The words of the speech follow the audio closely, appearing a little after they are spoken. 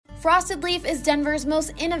Frosted Leaf is Denver's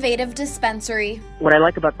most innovative dispensary. What I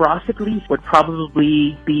like about Frosted Leaf would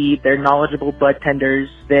probably be their knowledgeable bud tenders,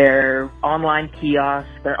 their online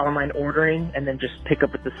kiosks, their online ordering, and then just pick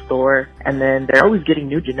up at the store. And then they're always getting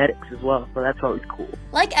new genetics as well, so that's always cool.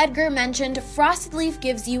 Like Edgar mentioned, Frosted Leaf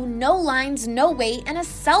gives you no lines, no wait, and a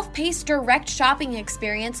self-paced direct shopping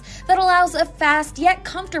experience that allows a fast yet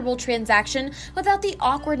comfortable transaction without the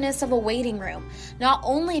awkwardness of a waiting room. Not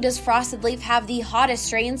only does Frosted Leaf have the hottest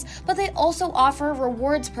strains, but they also offer a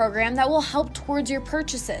rewards program that will help towards your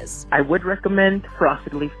purchases. I would recommend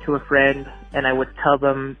Frosted Leaf to a friend, and I would tell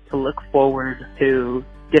them to look forward to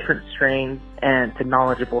different strains and to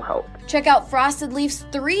knowledgeable help. Check out Frosted Leaf's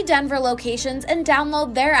 3 Denver locations and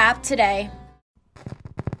download their app today.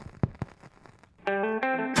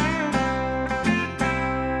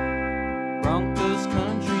 Broncos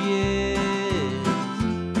country is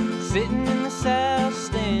sitting in the south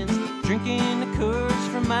stands, drinking the Coors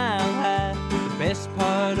from Mile High, the best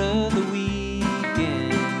part of the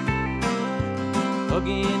weekend,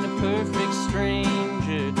 hugging a perfect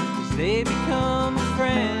stranger as they become a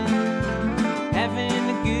friend, having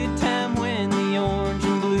a good time when the orange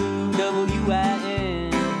and blue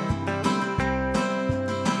WIN,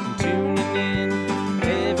 tuning in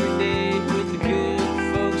every day with the good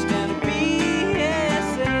folks down at BSN.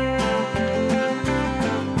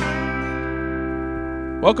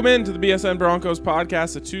 Welcome into the BSN Broncos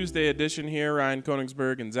Podcast, a Tuesday edition here. Ryan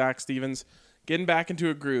Koenigsberg and Zach Stevens getting back into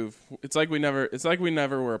a groove. It's like we never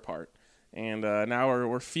were apart, and now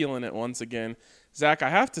we're feeling it once again. Zach, I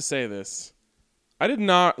have to say this: I knew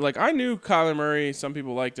Kyler Murray. Some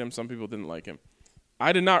people liked him, some people didn't like him.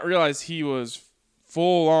 I did not realize he was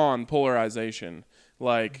full on polarization.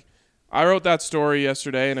 Like, I wrote that story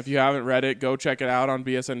yesterday, and if you haven't read it, go check it out on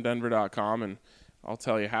bsndenver.com, and I'll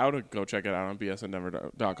tell you how to go check it out on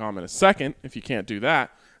bsndenver.com in a second if you can't do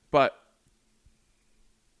that. But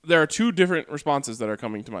there are 2 different responses that are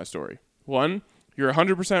coming to my story. One, you're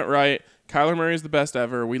 100% right. Kyler Murray is the best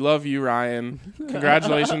ever. We love you, Ryan.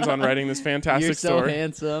 Congratulations on writing this fantastic story.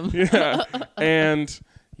 You're so handsome. Yeah. And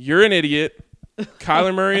you're an idiot.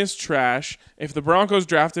 Kyler Murray is trash. If the Broncos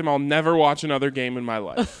draft him, I'll never watch another game in my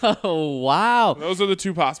life. Oh, wow. Those are the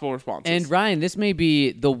 2 possible responses. And Ryan, this may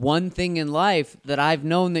be the one thing in life that I've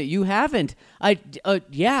known that you haven't.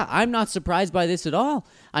 I'm not surprised by this at all.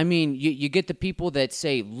 I mean, you get the people that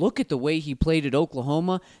say, look at the way he played at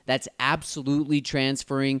Oklahoma. That's absolutely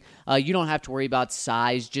transferring. You don't have to worry about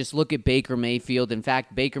size. Just look at Baker Mayfield. In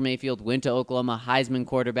fact, Baker Mayfield went to Oklahoma, Heisman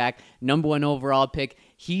quarterback, number 1 overall pick.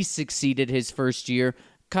 He succeeded his first year.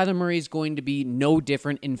 Kyler Murray is going to be no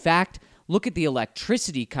different. In fact, look at the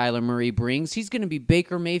electricity Kyler Murray brings. He's going to be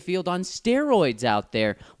Baker Mayfield on steroids out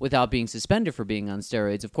there without being suspended for being on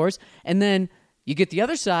steroids, of course. And then you get the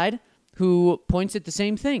other side who points at the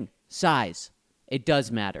same thing, size. It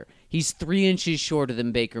does matter. He's 3 inches shorter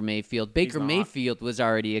than Baker Mayfield. Baker Mayfield was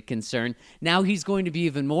already a concern. Now he's going to be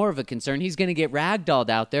even more of a concern. He's going to get ragdolled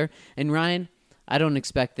out there. And Ryan, I don't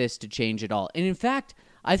expect this to change at all. And in fact,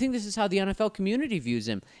 I think this is how the NFL community views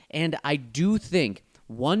him. And I do think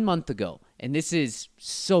 1 month ago, and this is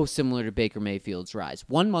so similar to Baker Mayfield's rise,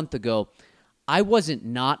 1 month ago, I wasn't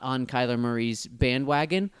not on Kyler Murray's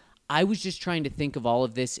bandwagon. I was just trying to think of all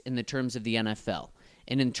of this in the terms of the NFL.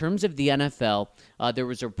 And in terms of the NFL, there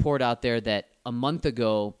was a report out there that a month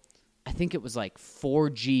ago, I think it was like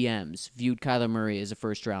 4 GMs viewed Kyler Murray as a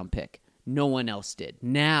first-round pick. No one else did.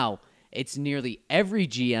 Now, it's nearly every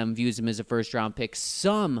GM views him as a first-round pick.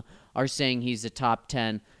 Some are saying he's a top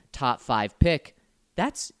 10, top 5 pick.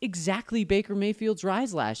 That's exactly Baker Mayfield's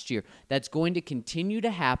rise last year. That's going to continue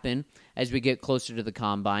to happen as we get closer to the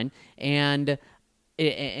combine and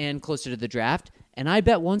closer to the draft. And I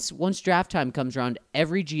bet once draft time comes around,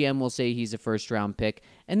 every GM will say he's a first-round pick.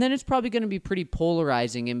 And then it's probably going to be pretty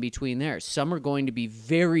polarizing in between there. Some are going to be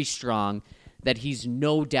very strong that he's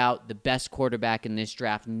no doubt the best quarterback in this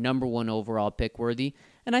draft, number 1 overall pick worthy.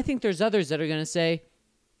 And I think there's others that are going to say,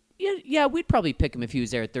 yeah, we'd probably pick him if he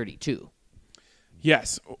was there at 32.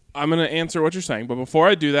 Yes, I'm going to answer what you're saying. But before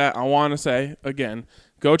I do that, I want to say, again,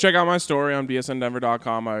 go check out my story on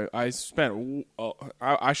bsndenver.com. I spent,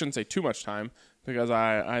 I shouldn't say too much time because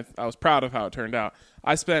I was proud of how it turned out.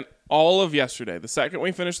 I spent all of yesterday, the second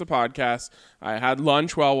we finished the podcast, I had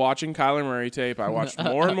lunch while watching Kyler Murray tape. I watched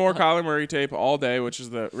more and more Kyler Murray tape all day, which is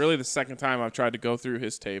really the second time I've tried to go through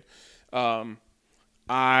his tape.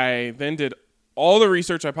 I then did all the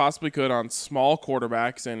research I possibly could on small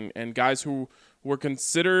quarterbacks and guys who were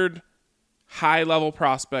considered high-level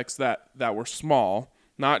prospects that were small,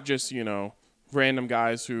 not just, random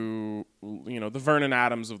guys who, the Vernon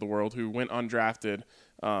Adams of the world who went undrafted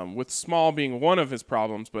with small being one of his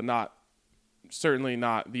problems, but certainly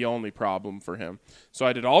not the only problem for him. So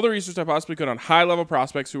I did all the research I possibly could on high-level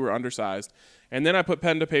prospects who were undersized, and then I put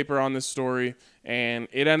pen to paper on this story, and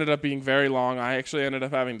it ended up being very long. I actually ended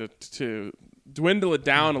up having to dwindle it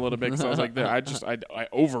down a little bit because I was like, I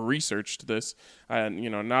over-researched this, and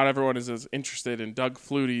not everyone is as interested in Doug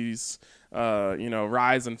Flutie's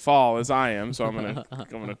rise and fall as I am, so I'm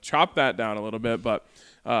gonna chop that down a little bit. But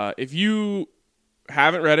if you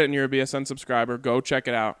haven't read it and you're a BSN subscriber, go check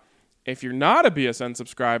it out. If you're not a BSN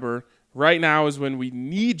subscriber, right now is when we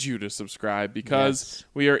need you to subscribe because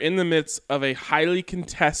we are in the midst of a highly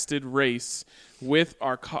contested race with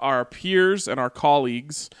our peers and our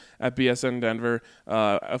colleagues at BSN Denver,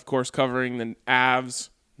 of course, covering the Avs,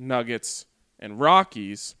 Nuggets, and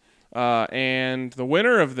Rockies. And the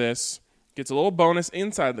winner of this gets a little bonus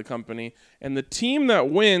inside the company, and the team that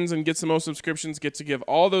wins and gets the most subscriptions gets to give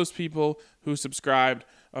all those people who subscribed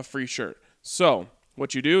a free shirt. So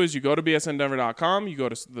what you do is you go to bsndenver.com, you go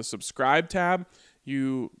to the subscribe tab,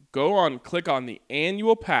 you click on the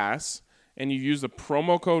annual pass, and you use the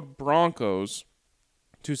promo code Broncos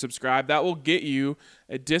to subscribe. That will get you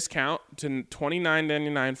a discount to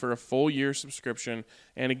 $29.99 for a full year subscription.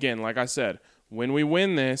 And again, like I said, when we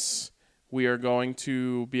win this, we are going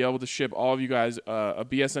to be able to ship all of you guys a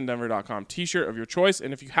bsndenver.com t-shirt of your choice.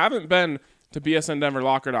 And if you haven't been to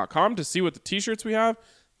bsndenverlocker.com to see what the t-shirts we have,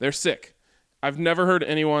 they're sick. I've never heard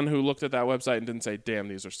anyone who looked at that website and didn't say, damn,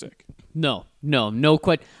 these are sick. No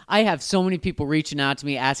quite. I have so many people reaching out to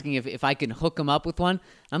me asking if I can hook them up with one.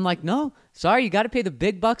 I'm like, no, sorry, you got to pay the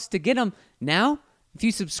big bucks to get them. Now, if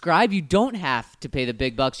you subscribe, you don't have to pay the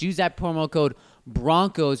big bucks. Use that promo code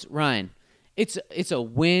Broncos. Ryan, it's a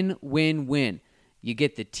win-win-win. You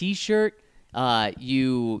get the t-shirt.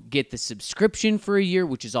 You get the subscription for a year,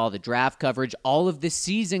 which is all the draft coverage, all of the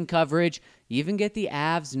season coverage. You even get the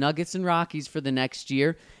Avs, Nuggets, and Rockies for the next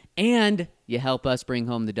year, and you help us bring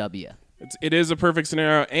home the W. It is a perfect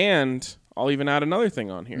scenario, and I'll even add another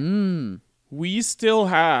thing on here. We still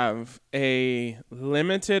have a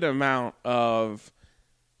limited amount of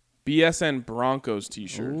BSN Broncos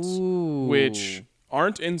t-shirts, which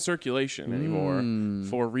aren't in circulation anymore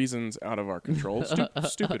for reasons out of our control,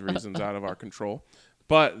 stupid reasons out of our control.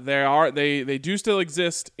 But they do still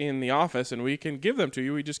exist in the office, and we can give them to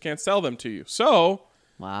you. We just can't sell them to you. So,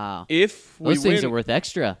 wow, if we those things are worth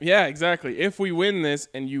extra. Yeah, exactly. If we win this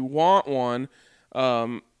and you want one,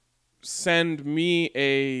 send me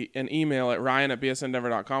an email at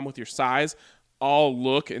ryan@bsndenver.com with your size. I'll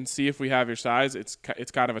look and see if we have your size. It's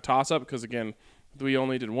kind of a toss-up because, again, we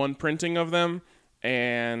only did one printing of them.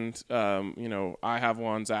 And, I have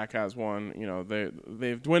one, Zach has one,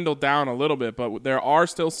 they've dwindled down a little bit, but there are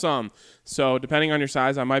still some. So depending on your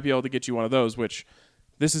size, I might be able to get you one of those, which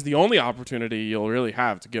this is the only opportunity you'll really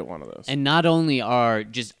have to get one of those. And not only are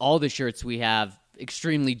just all the shirts we have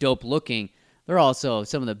extremely dope looking, they're also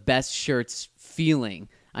some of the best shirts feeling.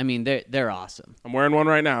 I mean, they're awesome. I'm wearing one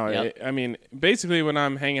right now. Yep. I mean, basically when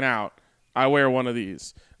I'm hanging out, I wear one of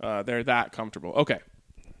these. They're that comfortable. Okay.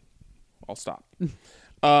 I'll stop.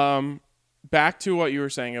 Back to what you were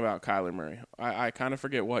saying about Kyler Murray. I kind of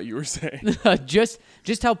forget what you were saying.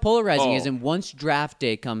 just how polarizing it is. And once draft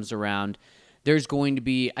day comes around, there's going to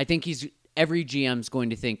be, I think every GM's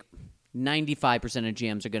going to think 95% of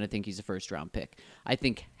GMs are going to think he's a first-round pick. I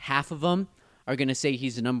think half of them are going to say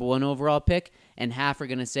he's the number one overall pick, and half are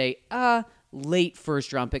going to say, late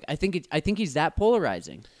first-round pick. I think he's that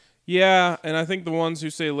polarizing. Yeah, and I think the ones who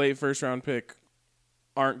say late first-round pick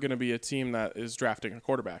aren't going to be a team that is drafting a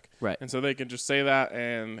quarterback. Right. And so they can just say that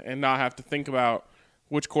and not have to think about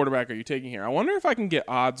which quarterback are you taking here. I wonder if I can get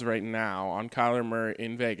odds right now on Kyler Murray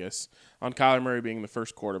in Vegas, on Kyler Murray being the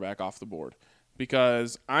first quarterback off the board,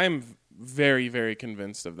 because I'm very, very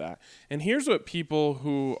convinced of that. And here's what people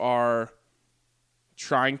who are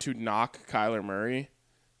trying to knock Kyler Murray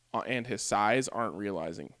and his size aren't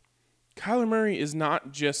realizing. Kyler Murray is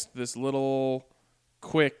not just this little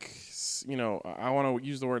quick, I want to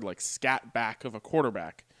use the word like scat back of a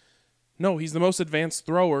quarterback. No, he's the most advanced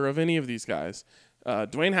thrower of any of these guys.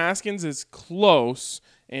 Dwayne Haskins is close,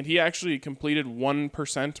 and he actually completed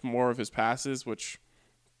 1% more of his passes, which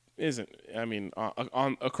isn't,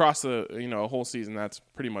 across the, a whole season, that's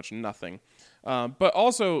pretty much nothing. But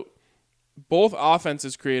also, both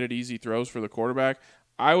offenses created easy throws for the quarterback.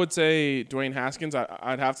 I would say Dwayne Haskins,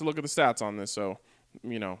 I'd have to look at the stats on this, so,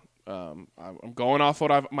 I'm going off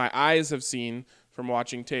what my eyes have seen from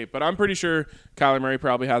watching tape, but I'm pretty sure Kyler Murray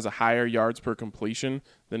probably has a higher yards per completion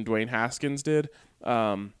than Dwayne Haskins did.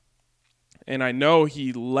 And I know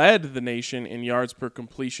he led the nation in yards per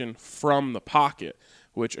completion from the pocket,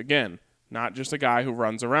 which, again, not just a guy who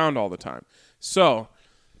runs around all the time. So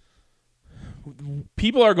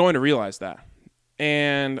people are going to realize that.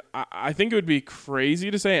 And I think it would be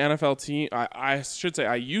crazy to say NFL team. I should say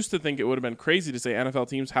I used to think it would have been crazy to say NFL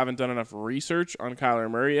teams haven't done enough research on Kyler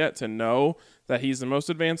Murray yet to know that he's the most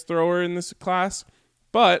advanced thrower in this class.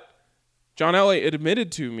 But John Elway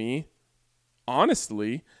admitted to me,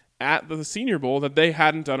 honestly, at the Senior Bowl that they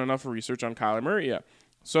hadn't done enough research on Kyler Murray yet.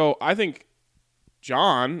 So I think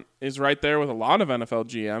John is right there with a lot of NFL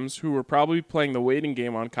GMs who were probably playing the waiting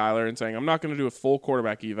game on Kyler and saying, I'm not going to do a full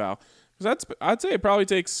quarterback eval. I'd say it probably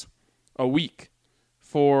takes a week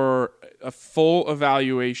for a full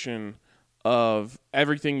evaluation of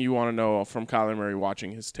everything you want to know from Kyler Murray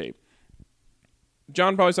watching his tape.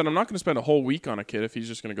 John probably said, I'm not going to spend a whole week on a kid if he's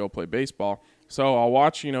just going to go play baseball. So I'll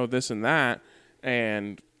watch, this and that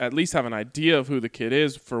and at least have an idea of who the kid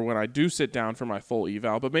is for when I do sit down for my full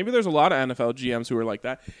eval. But maybe there's a lot of NFL GMs who are like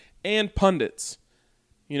that, and pundits.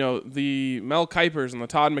 The Mel Kipers and the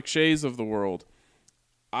Todd McShays of the world.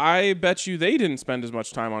 I bet you they didn't spend as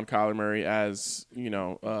much time on Kyler Murray as,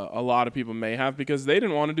 a lot of people may have, because they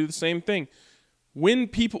didn't want to do the same thing. When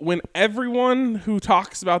everyone who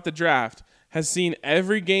talks about the draft has seen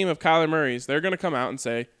every game of Kyler Murray's, they're going to come out and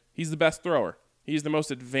say he's the best thrower. He's the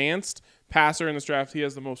most advanced passer in this draft. He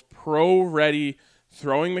has the most pro-ready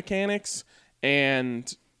throwing mechanics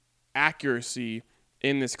and accuracy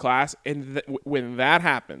in this class. And when that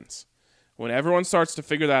happens, when everyone starts to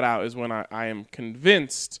figure that out, is when I am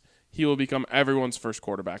convinced he will become everyone's first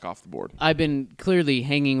quarterback off the board. I've been clearly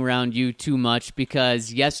hanging around you too much,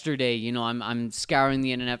 because yesterday, I'm scouring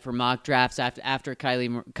the internet for mock drafts after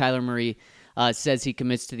Kyler Murray says he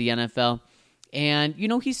commits to the NFL. And,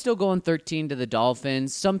 he's still going 13 to the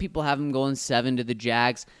Dolphins. Some people have him going 7 to the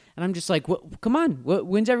Jags. And I'm just like, come on,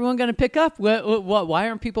 when's everyone going to pick up? Why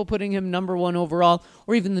aren't people putting him number 1 overall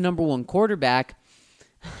or even the number 1 quarterback?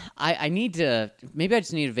 Maybe I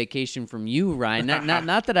just need a vacation from you, Ryan.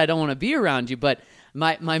 Not that I don't want to be around you, but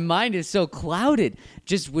my mind is so clouded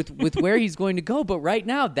just with where he's going to go. But right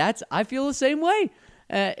now, I feel the same way.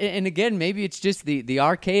 And again, maybe it's just the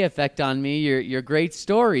RK effect on me, your great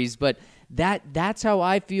stories, but that's how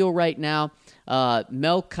I feel right now.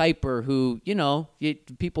 Mel Kiper, who,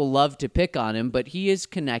 people love to pick on him, but he is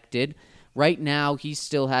connected. Right now, he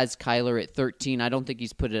still has Kyler at 13. I don't think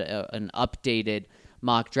he's put an updated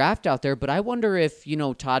mock draft out there, but I wonder if,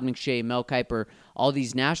 Todd McShay, Mel Kiper, all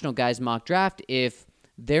these national guys mock draft, if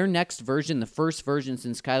their next version, the first version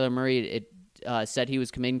since Kyler Murray said he was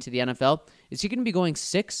committing to the NFL, is he going to be going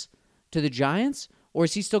 6 to the Giants, or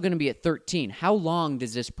is he still going to be at 13? How long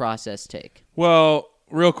does this process take? Well,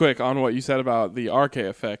 real quick on what you said about the RK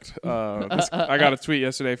effect. I got a tweet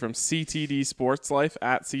yesterday from CTD Sports Life,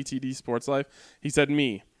 at CTD Sports Life. He said,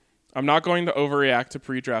 I'm not going to overreact to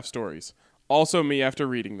pre-draft stories. Also me after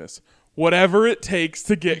reading this. Whatever it takes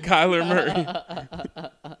to get Kyler Murray.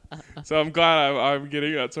 So I'm glad I'm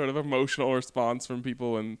getting that sort of emotional response from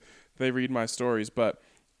people when they read my stories. But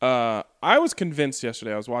I was convinced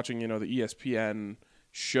yesterday. I was watching, the ESPN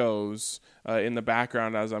shows in the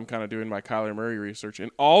background as I'm kind of doing my Kyler Murray research.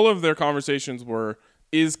 And all of their conversations were,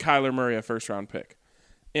 is Kyler Murray a first-round pick?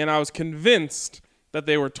 And I was convinced that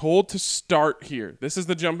they were told to start here. This is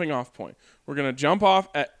the jumping off point. We're going to jump off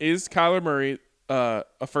at, is Kyler Murray a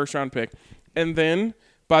first-round pick? And then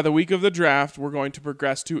by the week of the draft, we're going to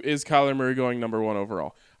progress to, is Kyler Murray going number 1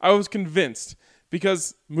 overall? I was convinced,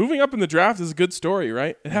 because moving up in the draft is a good story,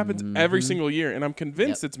 right? It happens every single year, and I'm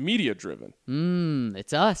convinced it's media-driven.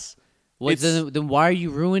 It's us. Then why are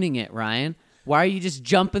you ruining it, Ryan? Why are you just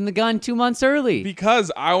jumping the gun 2 months early?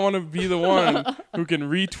 Because I want to be the one who can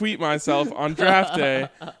retweet myself on draft day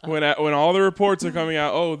when all the reports are coming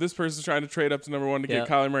out, oh, this person's trying to trade up to number 1 to get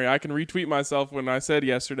Kyler Murray. I can retweet myself when I said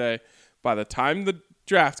yesterday, by the time the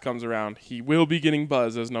draft comes around, he will be getting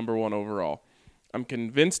buzz as number 1 overall. I'm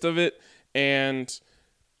convinced of it, and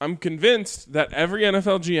I'm convinced that every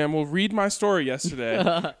NFL GM will read my story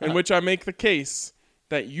yesterday in which I make the case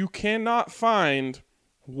that you cannot find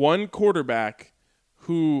one quarterback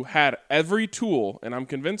who had every tool, and I'm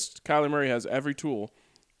convinced Kyler Murray has every tool.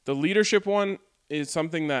 The leadership one is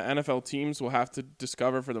something that NFL teams will have to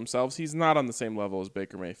discover for themselves. He's not on the same level as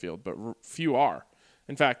Baker Mayfield, but few are.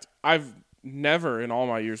 In fact, I've never in all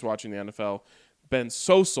my years watching the NFL been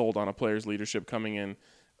so sold on a player's leadership coming in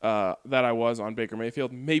that I was on Baker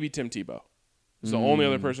Mayfield. Maybe Tim Tebow. It's the only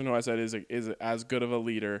other person who I said is as good of a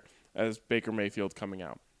leader as Baker Mayfield coming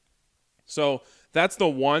out. So that's the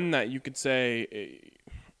one that you could say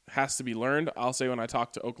has to be learned. I'll say when I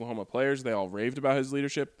talked to Oklahoma players, they all raved about his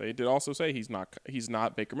leadership. They did also say he's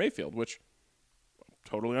not Baker Mayfield, which I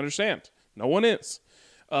totally understand. No one is.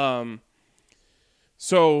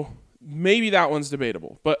 So maybe that one's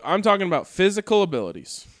debatable. But I'm talking about physical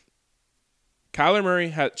abilities. Kyler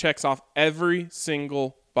Murray checks off every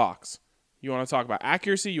single box. You want to talk about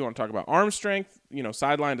accuracy. You want to talk about arm strength,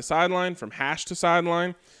 sideline to sideline, from hash to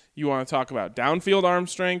sideline. You want to talk about downfield arm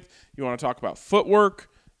strength. You want to talk about footwork.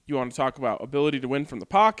 You want to talk about ability to win from the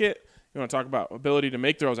pocket. You want to talk about ability to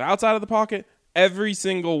make throws outside of the pocket. Every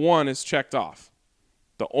single one is checked off.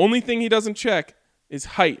 The only thing he doesn't check is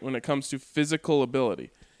height when it comes to physical ability.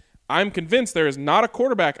 I'm convinced there is not a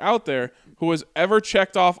quarterback out there who has ever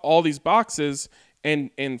checked off all these boxes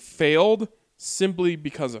and failed simply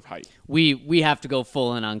because of height. We have to go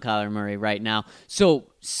full in on Kyler Murray right now.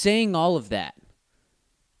 So saying all of that,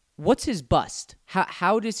 what's his bust?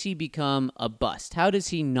 How does he become a bust? How does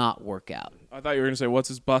he not work out? I thought you were going to say, what's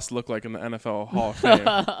his bust look like in the NFL Hall of Fame?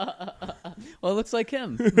 Well, it looks like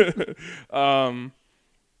him.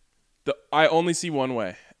 I only see one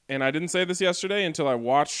way. And I didn't say this yesterday until I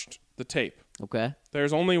watched the tape. Okay.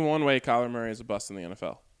 There's only one way Kyler Murray is a bust in the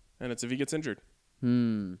NFL, and it's if he gets injured.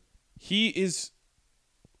 He is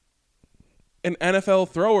an NFL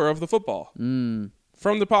thrower of the football. From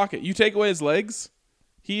the pocket. You take away his legs,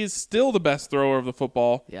 he is still the best thrower of the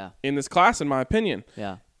football in this class, in my opinion.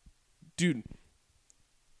 Yeah. Dude,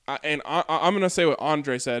 I'm going to say what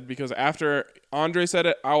Andre said, because after Andre said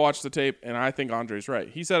it, I watched the tape, and I think Andre's right.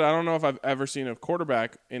 He said, I don't know if I've ever seen a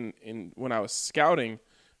quarterback in when I was scouting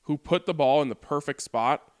who put the ball in the perfect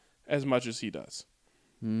spot as much as he does.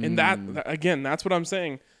 And that, again, that's what I'm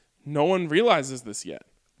saying. No one realizes this yet.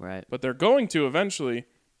 Right. But they're going to eventually.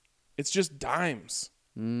 It's just dimes.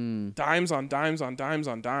 Dimes on dimes on dimes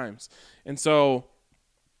on dimes. And so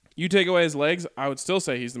you take away his legs, I would still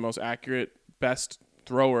say he's the most accurate, best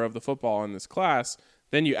thrower of the football in this class.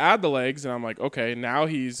 Then you add the legs, and I'm like, okay, now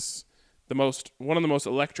he's one of the most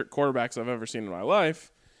electric quarterbacks I've ever seen in my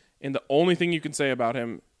life. And the only thing you can say about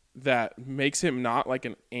him that makes him not like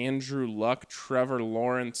an Andrew Luck, Trevor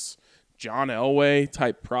Lawrence, John Elway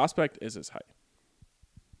type prospect is his height.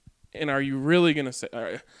 And are you really gonna say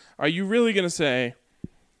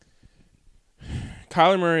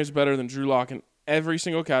Kyler Murray is better than Drew Lock in every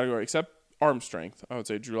single category except arm strength? I would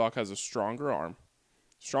say Drew Lock has a stronger arm,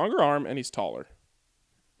 and he's taller,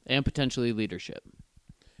 and potentially leadership.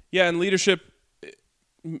 Yeah, and leadership.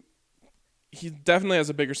 He definitely has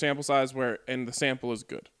a bigger sample size and the sample is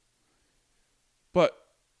good. But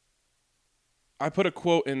I put a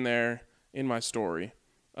quote in there in my story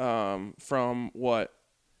from what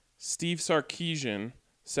Steve Sarkisian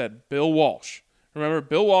said. Bill Walsh. Remember,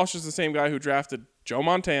 Bill Walsh is the same guy who drafted Joe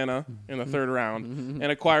Montana in the third round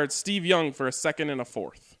and acquired Steve Young for a second and a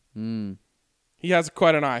fourth. He has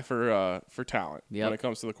quite an eye for talent when it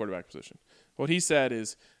comes to the quarterback position. What he said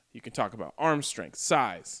is you can talk about arm strength,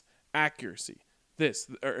 size, accuracy, he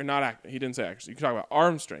didn't say accuracy. You can talk about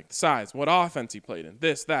arm strength, size, what offense he played in,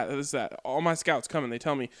 this, that. All my scouts come and they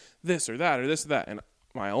tell me this or that or this or that. And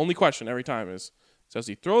my only question every time is, does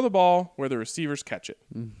he throw the ball where the receivers catch it?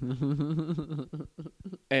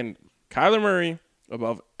 And Kyler Murray,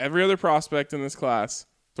 above every other prospect in this class,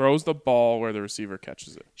 throws the ball where the receiver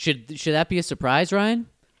catches it. Should that be a surprise, Ryan?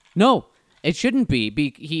 No, it shouldn't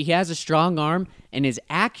be. He has a strong arm and is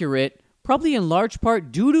accurate, probably in large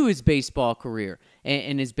part due to his baseball career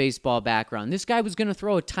and his baseball background. This guy was going to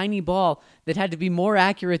throw a tiny ball that had to be more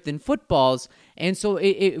accurate than footballs, and so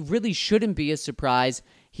it really shouldn't be a surprise.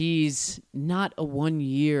 He's not a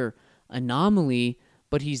one-year anomaly,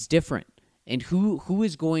 but he's different. And who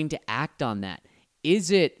is going to act on that?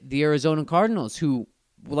 Is it the Arizona Cardinals, who,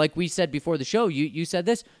 like we said before the show, you said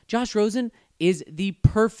this, Josh Rosen is the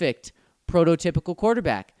perfect prototypical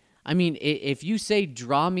quarterback. I mean, if you say,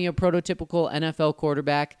 draw me a prototypical NFL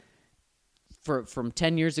quarterback from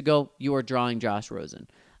 10 years ago, you are drawing Josh Rosen.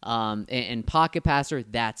 And pocket passer,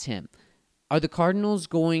 that's him. Are the Cardinals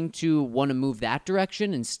going to want to move that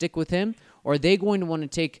direction and stick with him? Or are they going to want to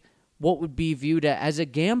take what would be viewed as a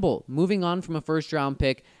gamble, moving on from a first-round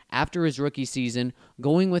pick after his rookie season,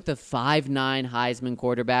 going with a 5'9" Heisman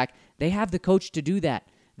quarterback? They have the coach to do that.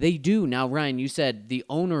 They do. Now, Ryan, you said the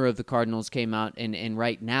owner of the Cardinals came out and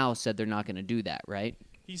right now said they're not going to do that, right?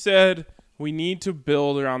 He said, we need to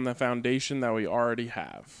build around the foundation that we already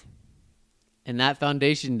have. And that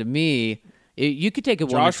foundation, to me, you could take it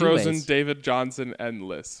one or two ways. Josh Rosen, David Johnson,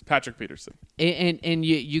 endless. Patrick Peterson. And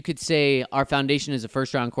you could say our foundation is a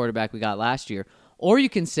first-round quarterback we got last year. Or you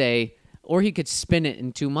can say, or he could spin it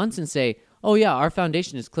in 2 months and say, oh, yeah, our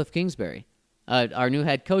foundation is Cliff Kingsbury, our new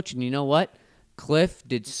head coach. And you know what? Cliff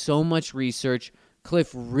did so much research.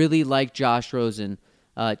 Cliff really liked Josh Rosen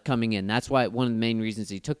coming in. That's why one of the main reasons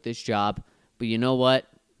he took this job. But you know what?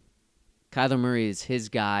 Kyler Murray is his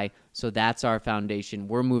guy, so that's our foundation.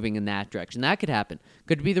 We're moving in that direction. That could happen.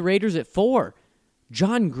 Could be the Raiders at 4.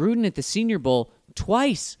 John Gruden at the Senior Bowl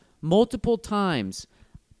twice, multiple times,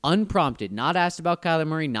 unprompted, not asked about Kyler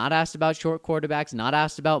Murray, not asked about short quarterbacks, not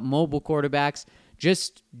asked about mobile quarterbacks,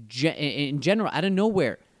 just in general, out of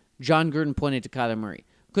nowhere, John Gruden pointed to Kyler Murray.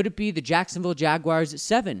 Could it be the Jacksonville Jaguars at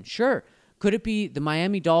 7? Sure. Could it be the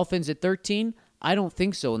Miami Dolphins at 13? I don't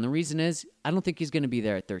think so, and the reason is I don't think he's going to be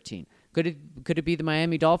there at 13. Could it be the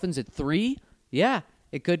Miami Dolphins at 3? Yeah.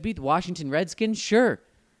 It could be the Washington Redskins? Sure.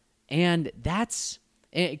 And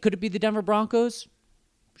could it be the Denver Broncos?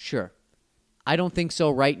 Sure. I don't think so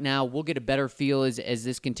right now. We'll get a better feel as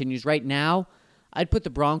this continues. Right now, I'd put the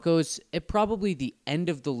Broncos at probably the end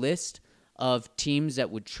of the list of teams that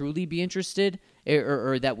would truly be interested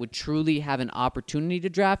or that would truly have an opportunity to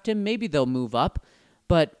draft him. Maybe they'll move up.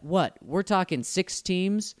 But what? We're talking 6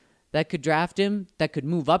 teams that could draft him, that could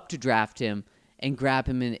move up to draft him and grab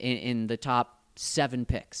him in the top 7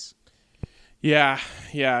 picks. Yeah.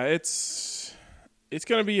 It's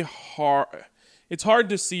going to be hard. It's hard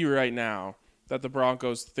to see right now that the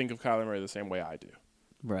Broncos think of Kyler Murray the same way I do.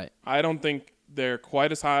 Right. I don't think they're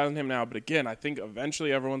quite as high on him now, but again, I think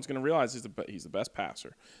eventually everyone's going to realize he's the best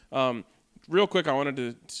passer. Real quick, I wanted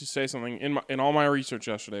to say something in all my research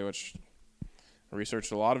yesterday, which I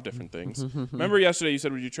researched a lot of different things. Remember yesterday you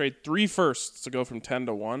said, would you trade 3 firsts to go from 10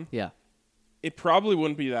 to 1? Yeah. It probably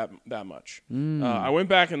wouldn't be that much. I went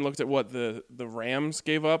back and looked at what the Rams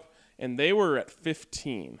gave up, and they were at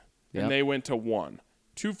 15, and they went to 1.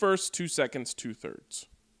 2 firsts, 2 seconds, 2 thirds.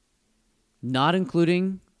 Not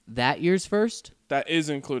including that year's first? That is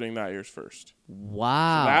including that year's first.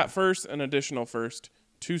 Wow. So that first, an additional first,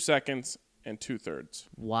 2 seconds, and 2 thirds.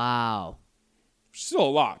 Wow. Still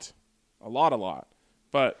a lot. A lot.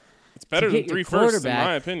 But it's better than 3 firsts, in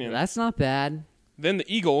my opinion. That's not bad. Then the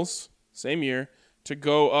Eagles, same year, to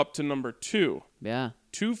go up to number 2. Yeah.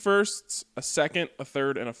 2 firsts, a second, a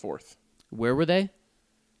third, and a fourth. Where were they?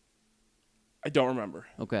 I don't remember.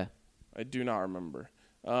 Okay. I do not remember.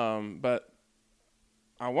 But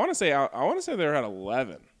I want to say they're at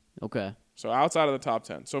 11. Okay. So outside of the top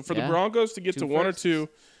 10. So for the Broncos to get to 1 or 2,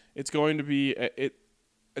 it's going to be it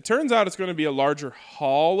turns out it's going to be a larger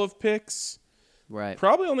haul of picks. Right.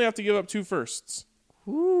 Probably only have to give up 2 firsts.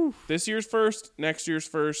 Woo. This year's first, next year's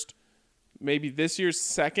first, maybe this year's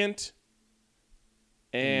second,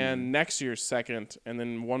 and next year's second, and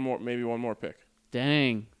then maybe one more pick.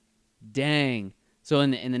 Dang. So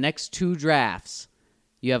in the next 2 drafts,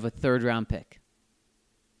 you have a 3rd round pick.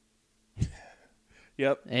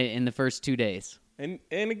 Yep. In the first 2 days. And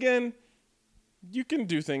again, you can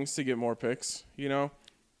do things to get more picks, you know.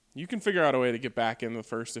 You can figure out a way to get back in the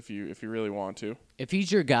first if you really want to. If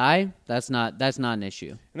he's your guy, that's not an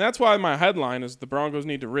issue. And that's why my headline is the Broncos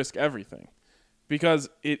need to risk everything. Because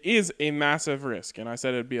it is a massive risk. And I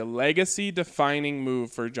said it'd be a legacy-defining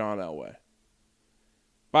move for John Elway.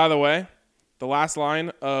 By the way, the last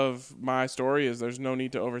line of my story is there's no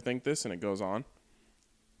need to overthink this, and it goes on.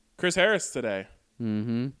 Chris Harris today,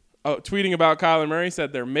 tweeting about Kyler Murray,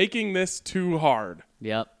 said they're making this too hard.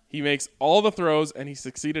 Yep. He makes all the throws, and he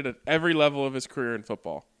succeeded at every level of his career in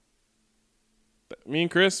football. Me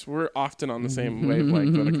and Chris, we're often on the same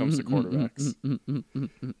wavelength when it comes to quarterbacks.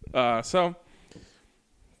 So,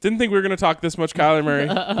 didn't think we were going to talk this much Kyler Murray,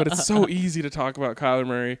 but it's so easy to talk about Kyler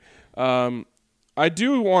Murray. I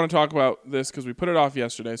do want to talk about this because we put it off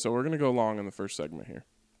yesterday, so we're going to go long in the first segment here.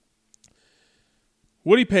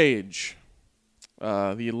 Woody Page,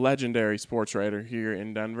 the legendary sports writer here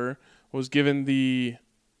in Denver, was given the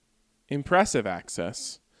impressive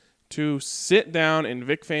access to sit down in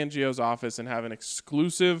Vic Fangio's office and have an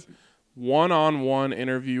exclusive one-on-one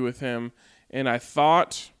interview with him. And I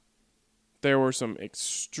thought there were some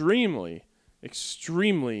extremely,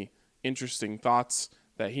 extremely interesting thoughts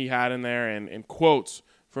that he had in there and quotes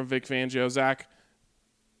from Vic Fangio. Zach,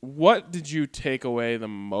 what did you take away the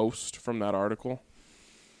most from that article?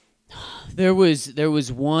 There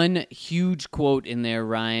was one huge quote in there,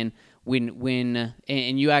 Ryan, when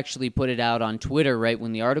and you actually put it out on Twitter right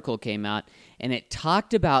when the article came out, and it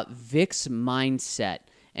talked about Vic's mindset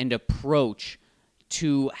and approach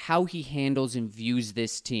to how he handles and views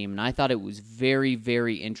this team. And I thought it was very,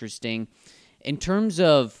 very interesting in terms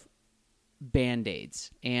of Band-Aids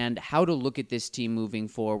and how to look at this team moving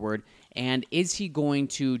forward. And is he going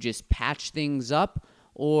to just patch things up,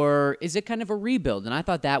 or is it kind of a rebuild? And I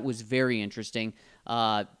thought that was very interesting.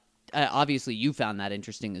 Obviously, you found that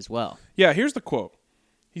interesting as well. Yeah, here's the quote.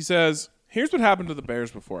 He says, "Here's what happened to the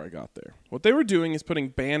Bears before I got there. What they were doing is putting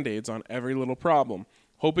Band-Aids on every little problem,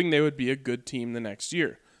 hoping they would be a good team the next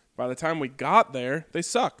year. By the time we got there, they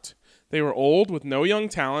sucked. They were old with no young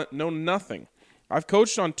talent, no nothing. I've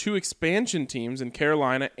coached on 2 expansion teams in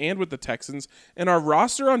Carolina and with the Texans, and our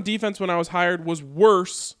roster on defense when I was hired was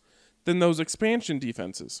worse than those expansion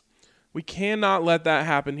defenses. We cannot let that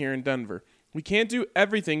happen here in Denver. We can't do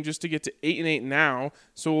everything just to get to 8-8 now,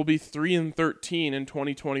 so we'll be 3-13 in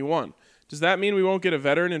 2021. Does that mean we won't get a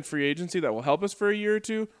veteran in free agency that will help us for a year or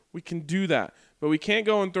two? We can do that, but we can't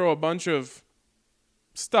go and throw a bunch of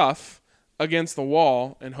stuff against the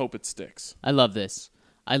wall and hope it sticks. I love this.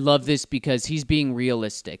 I love this because he's being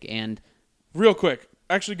realistic. And real quick,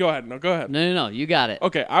 actually, go ahead. No, go ahead. No, you got it.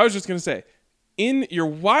 Okay, I was just going to say, in your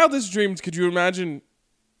wildest dreams, could you imagine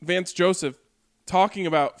Vance Joseph talking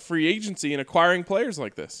about free agency and acquiring players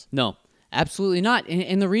like this? No, absolutely not.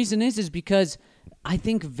 And the reason is because I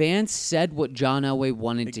think Vance said what John Elway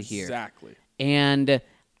wanted to hear. Exactly. And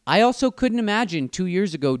I also couldn't imagine 2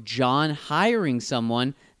 years ago John hiring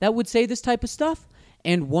someone that would say this type of stuff.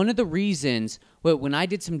 And one of the reasons, when I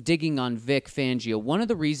did some digging on Vic Fangio, one of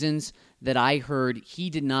the reasons that I heard he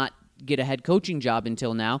did not get a head coaching job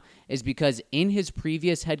until now is because in his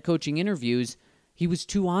previous head coaching interviews, he was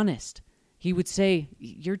too honest. He would say,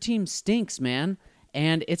 your team stinks, man,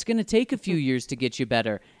 and it's going to take a few years to get you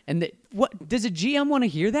better. And what does a GM want to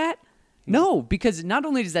hear that? No, because not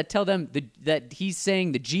only does that tell them that he's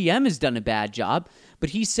saying the GM has done a bad job, but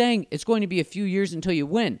he's saying it's going to be a few years until you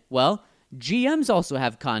win. Well, GMs also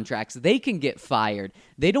have contracts. They can get fired.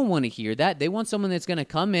 They don't want to hear that. They want someone that's going to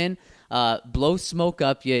come in, blow smoke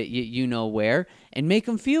up you know where, and make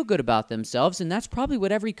them feel good about themselves. And that's probably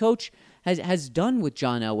what every coach has done with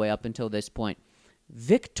John Elway up until this point.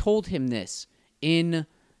 Vic told him this in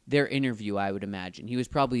their interview, I would imagine. He was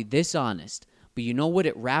probably this honest. But you know what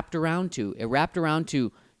it wrapped around to? It wrapped around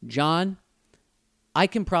to, John, I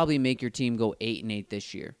can probably make your team go 8-8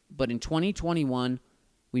 this year. But in 2021,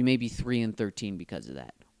 we may be 3-13 because of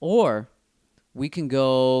that. Or we can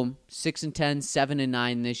go 6-10,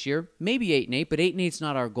 7-9 this year, maybe 8-8, but 8-8 is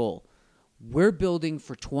not our goal. We're building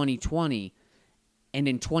for 2020, and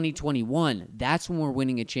in 2021, that's when we're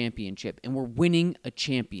winning a championship, and we're winning a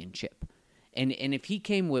championship. And if he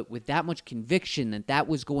came with that much conviction that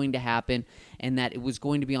was going to happen and that it was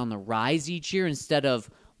going to be on the rise each year instead of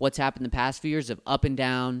what's happened the past few years of up and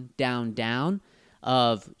down, down, down,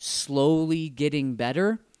 of slowly getting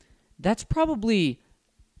better, that's probably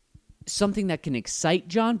something that can excite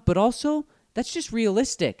John, but also that's just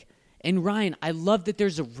realistic. And Ryan, I love that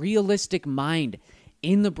there's a realistic mind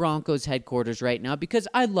in the Broncos headquarters right now because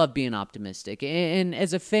I love being optimistic. And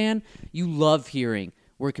as a fan, you love hearing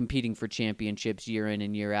we're competing for championships year in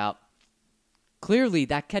and year out. Clearly,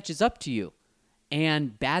 that catches up to you.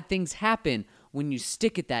 And bad things happen when you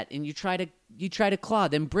stick at that and you try to claw.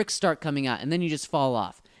 Then bricks start coming out, and then you just fall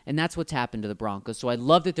off. And that's what's happened to the Broncos. So I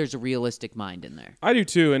love that there's a realistic mind in there. I do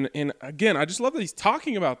too. And again, I just love that he's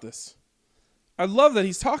talking about this. I love that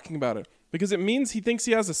he's talking about it because it means he thinks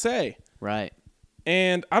he has a say. Right.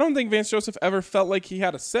 And I don't think Vance Joseph ever felt like he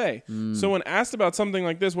had a say. So when asked about something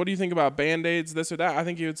like this, what do you think about Band-Aids, this or that? I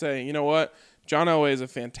think he would say, you know what? John Elway is a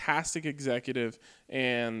fantastic executive,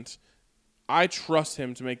 and I trust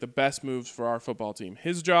him to make the best moves for our football team.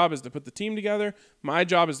 His job is to put the team together. My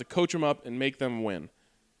job is to coach them up and make them win.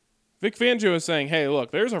 Vic Fangio is saying, hey,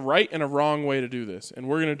 look, there's a right and a wrong way to do this, and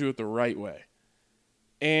we're going to do it the right way.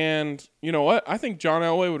 And you know what? I think John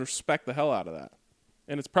Elway would respect the hell out of that.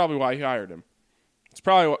 And it's probably why he hired him. It's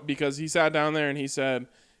probably because he sat down there and he said,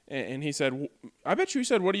 I bet you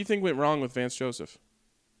said, what do you think went wrong with Vance Joseph?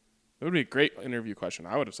 It would be a great interview question.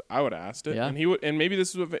 I would have asked it. Yeah. And maybe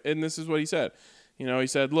this is what he said. You know, he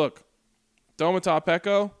said, look, Domata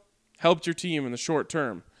Peko helped your team in the short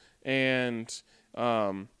term. And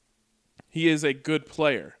he is a good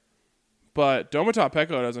player. But Domata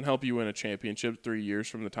Peko doesn't help you win a championship 3 years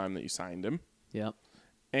from the time that you signed him. Yep.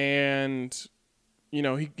 And you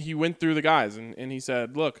know, he went through the guys and he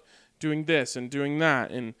said, look, doing this and doing that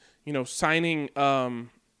and, you know, signing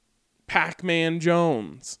Pac-Man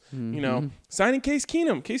Jones, you know, signing Case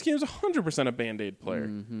Keenum. Case Keenum's 100% a Band-Aid player.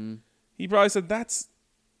 He probably said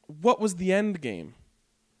what was the end game?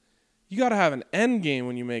 You got to have an end game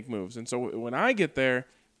when you make moves. And so when I get there,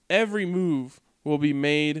 every move will be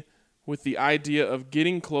made with the idea of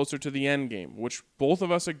getting closer to the end game, which both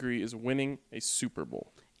of us agree is winning a Super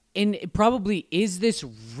Bowl. And probably, is this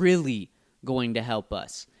really going to help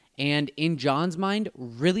us? And in John's mind,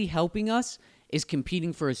 really helping us is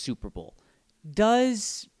competing for a Super Bowl.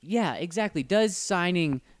 Does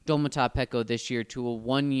signing Domata Peko this year to a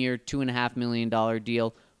 1-year, $2.5 million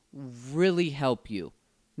deal really help you?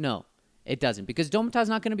 No. It doesn't, because Domitar's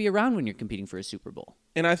not going to be around when you're competing for a Super Bowl.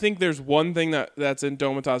 And I think there's one thing that's in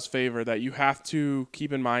Domitar's favor that you have to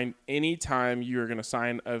keep in mind anytime you're going to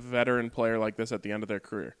sign a veteran player like this at the end of their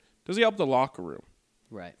career. Does he help the locker room?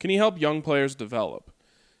 Right. Can he help young players develop?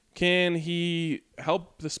 Can he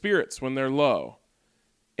help the spirits when they're low?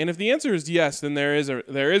 And if the answer is yes, then there is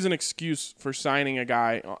an excuse for signing a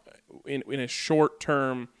guy in a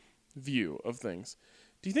short-term view of things.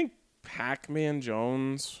 Do you think Pac-Man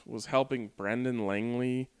Jones was helping Brendan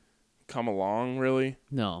Langley come along, really?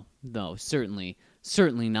 No, certainly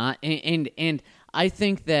not. And I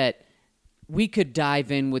think that we could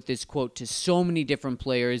dive in with this quote to so many different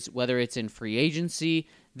players, whether it's in free agency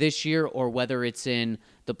this year or whether it's in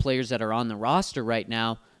the players that are on the roster right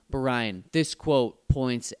now. But Ryan, this quote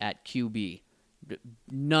points at QB,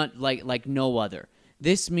 not like no other.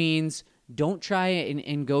 This means don't try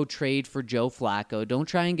and go trade for Joe Flacco. Don't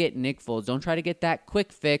try and get Nick Foles. Don't try to get that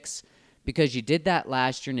quick fix because you did that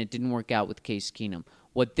last year and it didn't work out with Case Keenum.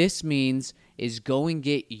 What this means is go and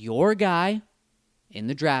get your guy in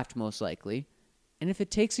the draft most likely. And if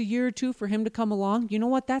it takes a year or two for him to come along, you know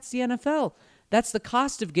what? That's the NFL. That's the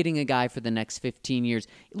cost of getting a guy for the next 15 years.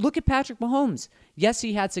 Look at Patrick Mahomes. Yes,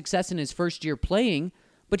 he had success in his first year playing,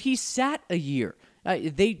 but he sat a year.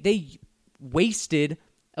 They wasted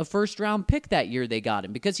a first-round pick that year they got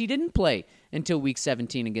him because he didn't play until Week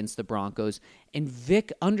 17 against the Broncos. And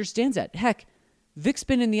Vic understands that. Heck, Vic's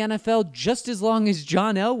been in the NFL just as long as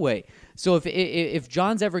John Elway. So if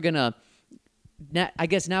John's ever going to... I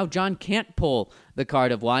guess now John can't pull the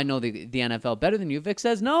card of, well, I know the NFL better than you. Vic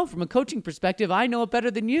says, no, from a coaching perspective, I know it better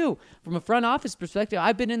than you. From a front office perspective,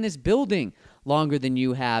 I've been in this building longer than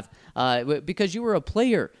you have because you were a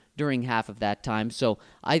player during half of that time. So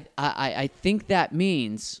I think that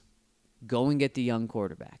means go and get the young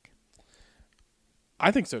quarterback. I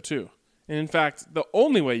think so, too. And, in fact, the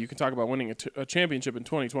only way you can talk about winning a championship in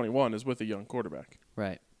 2021 is with a young quarterback.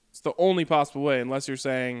 Right. It's the only possible way, unless you're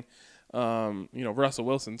saying... Russell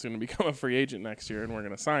Wilson's going to become a free agent next year and we're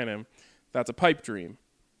going to sign him. That's a pipe dream.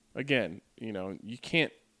 Again, you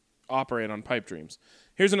can't operate on pipe dreams.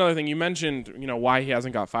 Here's another thing. You mentioned, why he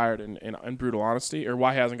hasn't got fired in brutal honesty, or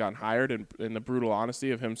why he hasn't gotten hired in the brutal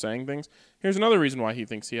honesty of him saying things. Here's another reason why he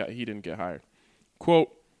thinks he didn't get hired. Quote,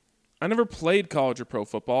 I never played college or pro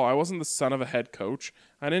football. I wasn't the son of a head coach.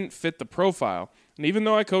 I didn't fit the profile. And even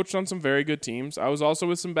though I coached on some very good teams, I was also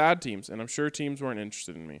with some bad teams, and I'm sure teams weren't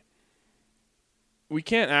interested in me. We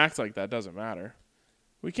can't act like that doesn't matter.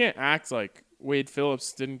 We can't act like Wade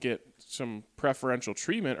Phillips didn't get some preferential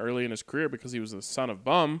treatment early in his career because he was the son of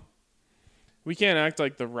bum. We can't act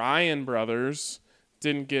like the Ryan brothers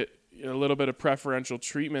didn't get a little bit of preferential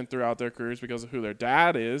treatment throughout their careers because of who their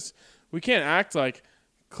dad is. We can't act like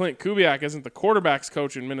Clint Kubiak isn't the quarterback's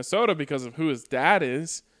coach in Minnesota because of who his dad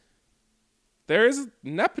is. There is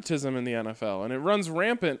nepotism in the NFL, and it runs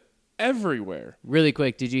rampant everywhere. Really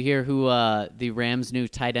quick, did you hear who the Rams' new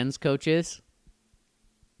tight ends coach is?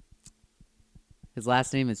 His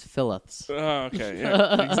last name is Phillips. Oh, okay,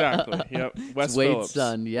 yeah, exactly. Yep, Wes Wade's Phillips.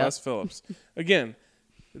 son, yep. Wes Phillips. Again,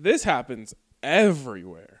 this happens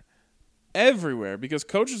everywhere, because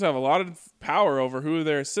coaches have a lot of power over who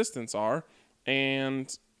their assistants are,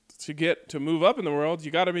 and to move up in the world, you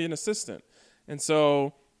got to be an assistant, and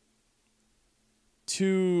so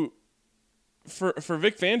For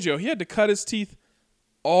Vic Fangio, he had to cut his teeth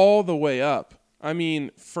all the way up. I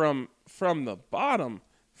mean, from the bottom,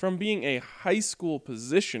 from being a high school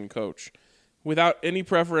position coach without any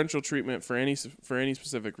preferential treatment for any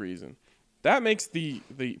specific reason. That makes the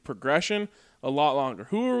progression a lot longer.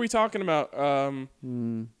 Who are we talking about?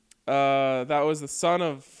 That was the son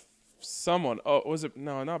of someone. Oh, was it?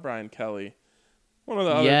 No, not Brian Kelly. One of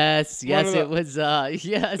the other. Yes, it was.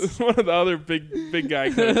 Yes, one of the other big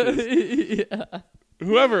guy coaches. Yeah.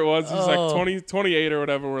 Whoever it was, he's like 28 or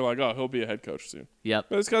whatever. We're like, oh, he'll be a head coach soon. Yep.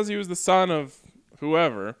 But it's because he was the son of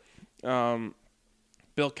whoever.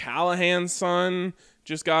 Bill Callahan's son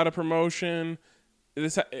just got a promotion.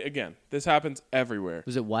 This happens everywhere.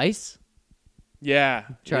 Was it Weiss? Yeah.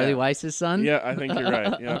 Charlie Weiss's son? Yeah, I think you're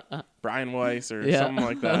right. Yeah. Brian Weiss or something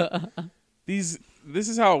like that. This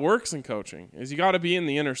is how it works in coaching, is you got to be in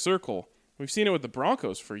the inner circle. We've seen it with the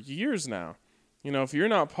Broncos for years now. If you're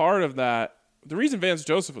not part of that, the reason Vance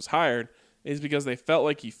Joseph was hired is because they felt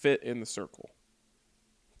like he fit in the circle.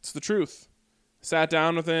 It's the truth. Sat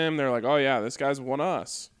down with him. They're like, oh, yeah, this guy's one of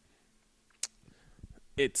us.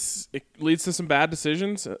 It leads to some bad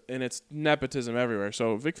decisions, and it's nepotism everywhere.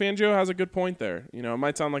 So Vic Fangio has a good point there. It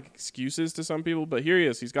might sound like excuses to some people, but here he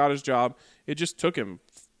is. He's got his job. It just took him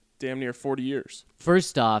damn near 40 years.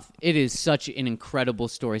 First off, it is such an incredible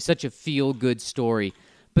story, such a feel-good story.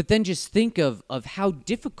 But then just think of how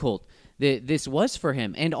difficult this was for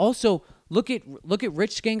him. And also look at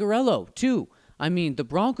Rich Scangarello too. I mean, the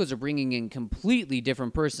Broncos are bringing in completely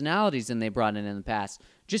different personalities than they brought in the past.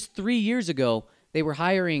 Just 3 years ago, they were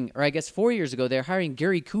hiring, or I guess 4 years ago, they were hiring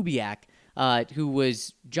Gary Kubiak, who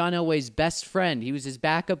was John Elway's best friend. He was his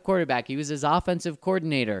backup quarterback. He was his offensive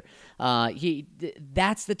coordinator.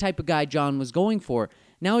 That's the type of guy John was going for.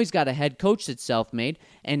 Now he's got a head coach that's self-made,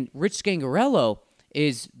 and Rich Scangarello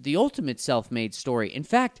is the ultimate self-made story. In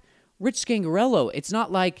fact, Rich Scangarello, it's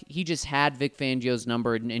not like he just had Vic Fangio's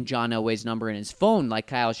number and John Elway's number in his phone like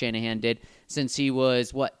Kyle Shanahan did since he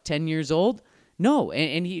was, 10 years old? No,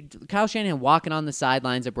 and Kyle Shanahan walking on the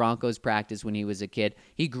sidelines at Broncos practice when he was a kid.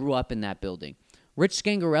 He grew up in that building. Rich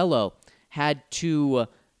Scangarello had to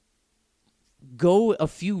go a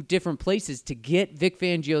few different places to get Vic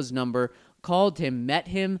Fangio's number, called him, met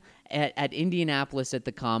him at Indianapolis at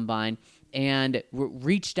the Combine, and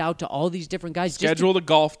reached out to all these different guys. Scheduled a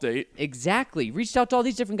golf date. Exactly. Reached out to all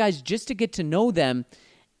these different guys just to get to know them,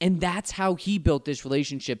 and that's how he built this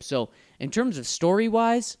relationship. So in terms of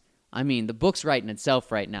story-wise, I mean, the book's writing itself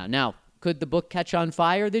right now. Now, could the book catch on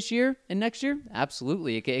fire this year and next year?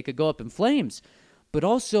 Absolutely. It could go up in flames. But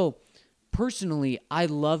also, personally, I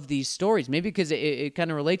love these stories. Maybe because it kind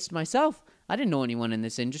of relates to myself. I didn't know anyone in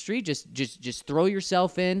this industry. Just throw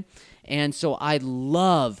yourself in. And so I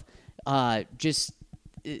love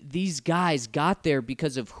these guys got there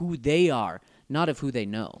because of who they are, not of who they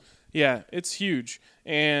know. Yeah, it's huge.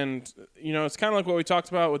 And, it's kind of like what we talked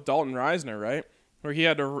about with Dalton Reisner, right? Where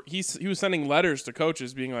he was sending letters to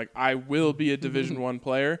coaches being like, I will be a Division I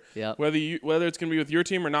player. Yep. Whether it's going to be with your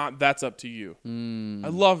team or not, that's up to you. I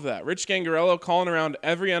love that. Rich Scangarello calling around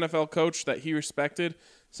every NFL coach that he respected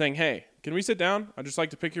saying, hey, can we sit down? I'd just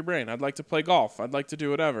like to pick your brain. I'd like to play golf. I'd like to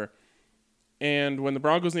do whatever. And when the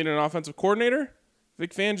Broncos needed an offensive coordinator,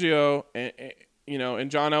 Vic Fangio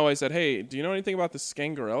and John Elway said, hey, do you know anything about this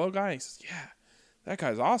Scangarello guy? He says, yeah, that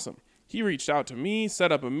guy's awesome. He reached out to me,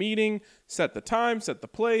 set up a meeting, set the time, set the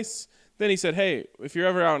place. Then he said, hey, if you're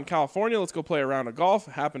ever out in California, let's go play a round of golf.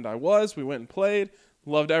 It happened I was. We went and played.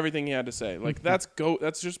 Loved everything he had to say. Like, that's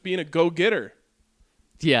just being a go-getter.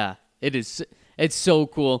 Yeah, it is. It's so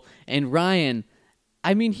cool. And Ryan,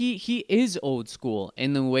 I mean, he is old school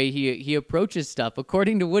in the way he approaches stuff.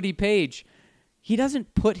 According to Woody Page, he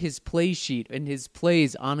doesn't put his play sheet and his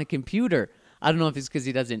plays on a computer. I don't know if it's because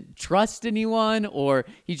he doesn't trust anyone or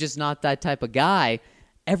he's just not that type of guy.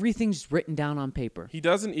 Everything's written down on paper. He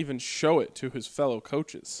doesn't even show it to his fellow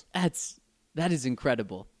coaches. That is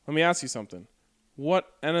incredible. Let me ask you something.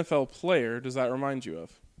 What NFL player does that remind you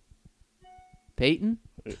of? Peyton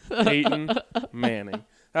Manning.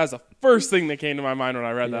 That was the first thing that came to my mind when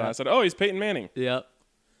I read that. I said, oh, he's Peyton Manning. Yep.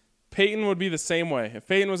 Peyton would be the same way. If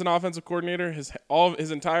Peyton was an offensive coordinator, his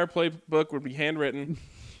entire playbook would be handwritten.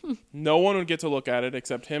 No one would get to look at it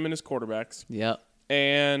except him and his quarterbacks. Yep.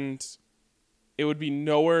 And it would be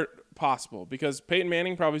nowhere possible because Peyton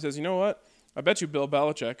Manning probably says, you know what? I bet you Bill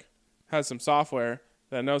Belichick has some software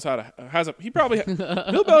that knows how to Bill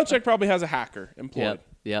Belichick probably has a hacker employed.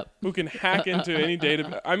 Yep. Who can hack into any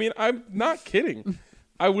data. I mean, I'm not kidding.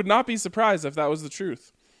 I would not be surprised if that was the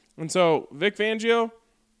truth. And so Vic Fangio,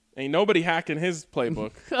 ain't nobody hacking his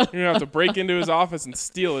playbook. You're going to have to break into his office and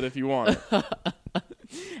steal it if you want.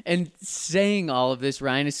 And saying all of this,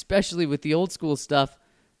 Ryan, especially with the old school stuff,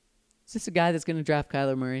 is this a guy that's going to draft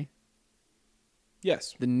Kyler Murray?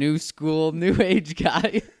 Yes. The new school, new age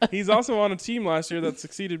guy. He's also on a team last year that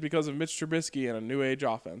succeeded because of Mitch Trubisky and a new age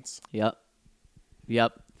offense. Yep.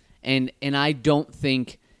 And I don't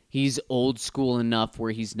think he's old school enough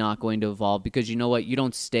where he's not going to evolve because you know what? You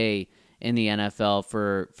don't stay in the NFL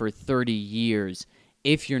for 30 years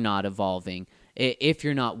if you're not evolving, if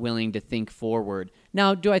you're not willing to think forward.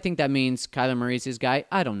 Now, do I think that means Kyler Murray's his guy?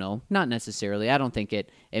 I don't know. Not necessarily. I don't think it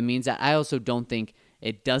means that. I also don't think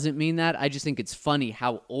it doesn't mean that. I just think it's funny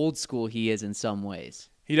how old school he is in some ways.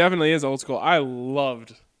 He definitely is old school. I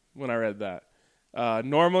loved when I read that.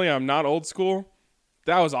 Normally, I'm not old school.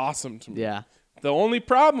 That was awesome to me. Yeah. The only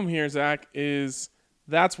problem here, Zach, is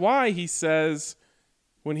that's why he says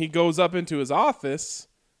when he goes up into his office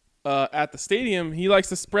at the stadium, he likes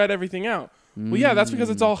to spread everything out. Well, yeah, that's because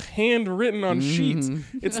it's all handwritten on sheets.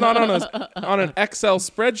 It's not on an Excel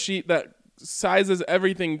spreadsheet that sizes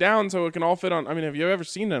everything down so it can all fit on. I mean, have you ever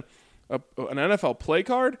seen an NFL play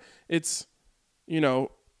card? It's,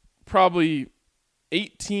 probably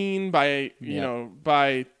 18 by,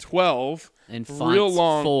 by 12. And fonts real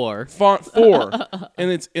long 4. Font 4.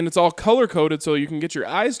 and it's all color coded so you can get your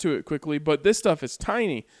eyes to it quickly, but this stuff is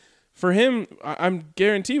tiny. for him, I'm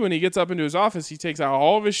guaranteed when he gets up into his office, he takes out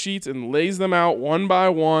all of his sheets and lays them out one by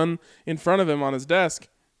one in front of him on his desk.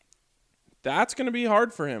 That's going to be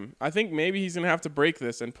hard for him. I think maybe he's going to have to break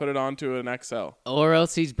this and put it onto an Excel. Or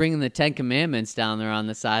else he's bringing the 10 Commandments down there on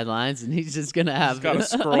the sidelines, and he's just going to have... He's got to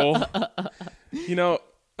scroll.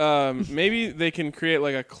 Maybe they can create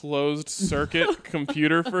like a closed circuit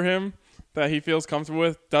computer for him that he feels comfortable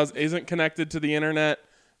with, isn't connected to the internet,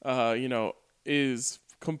 is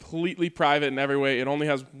completely private in every way. It only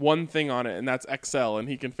has one thing on it, and that's Excel, and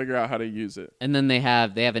he can figure out how to use it. And then they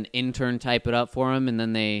have an intern type it up for him, and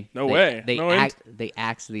then they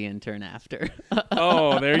axe the intern after.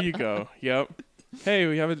 Oh, there you go. Yep. Hey,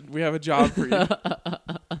 we have a job for you.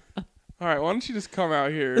 All right, why don't you just come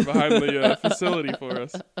out here behind the facility for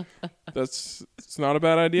us? It's not a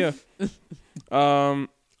bad idea. All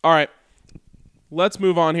right. Let's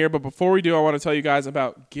move on here, but before we do, I want to tell you guys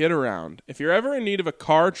about Get Around. If you're ever in need of a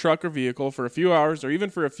car, truck, or vehicle for a few hours or even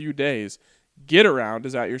for a few days, Get Around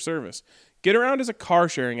is at your service. Get Around is a car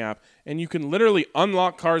sharing app, and you can literally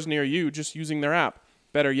unlock cars near you just using their app.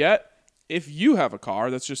 Better yet, if you have a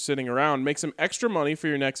car that's just sitting around, make some extra money for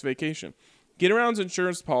your next vacation. Get Around's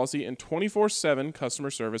insurance policy and 24/7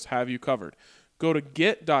 customer service have you covered. Go to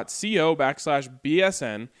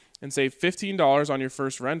get.co/BSN and save $15 on your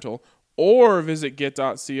first rental, or visit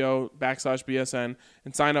get.co/BSN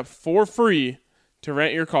and sign up for free to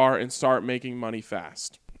rent your car and start making money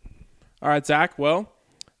fast. All right, Zach, well,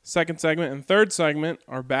 second segment and third segment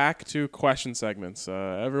are back to question segments.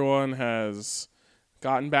 Everyone has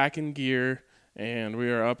gotten back in gear, and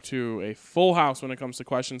we are up to a full house when it comes to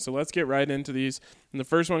questions. So let's get right into these. And the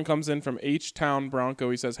first one comes in from H-Town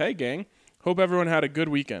Bronco. He says, "Hey, gang, hope everyone had a good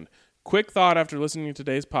weekend. Quick thought after listening to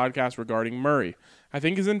today's podcast regarding Murray. I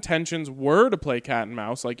think his intentions were to play cat and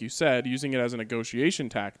mouse, like you said, using it as a negotiation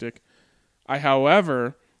tactic. I,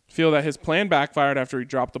 however, feel that his plan backfired after he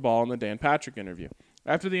dropped the ball in the Dan Patrick interview.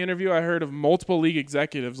 After the interview, I heard of multiple league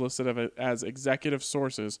executives listed as executive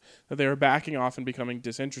sources that they were backing off and becoming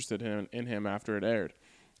disinterested in him after it aired.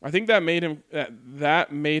 I think that made him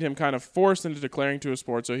kind of forced into declaring to a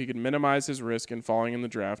sport so he could minimize his risk in falling in the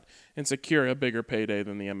draft and secure a bigger payday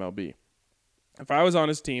than the MLB. If I was on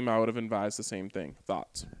his team, I would have advised the same thing.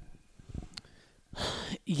 Thoughts?"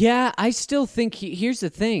 Yeah, I still think here's the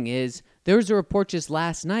thing is there was a report just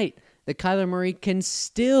last night that Kyler Murray can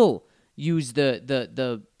still use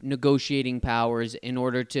the negotiating powers in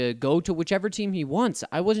order to go to whichever team he wants.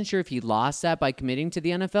 I wasn't sure if he lost that by committing to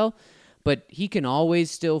the NFL, but he can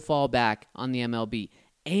always still fall back on the MLB.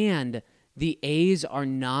 And the A's are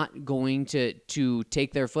not going to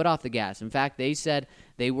take their foot off the gas. In fact, they said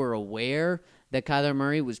they were aware that Kyler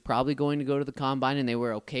Murray was probably going to go to the Combine, and they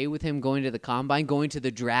were okay with him going to the Combine, going to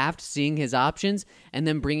the draft, seeing his options, and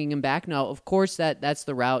then bringing him back. Now, of course, that's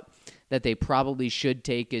the route that they probably should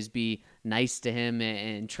take, is be nice to him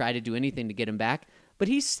and try to do anything to get him back. But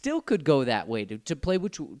he still could go that way, to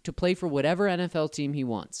play for whatever NFL team he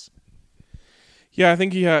wants. Yeah, I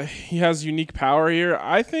think he has unique power here.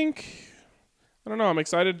 I don't know. I'm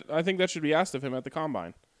excited. I think that should be asked of him at the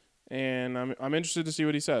Combine, and I'm interested to see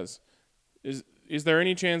what he says. Is there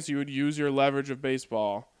any chance you would use your leverage of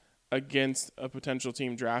baseball against a potential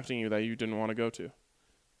team drafting you that you didn't want to go to?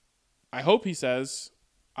 I hope he says,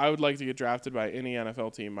 I would like to get drafted by any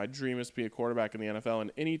NFL team. My dream is to be a quarterback in the NFL,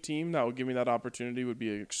 and any team that would give me that opportunity would be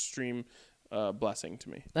an extreme blessing to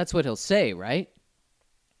me. That's what he'll say, right?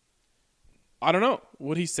 I don't know.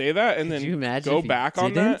 Would he say that and then go back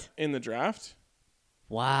on that in the draft?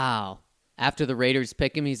 Wow. After the Raiders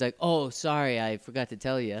pick him, he's like, "Oh, sorry, I forgot to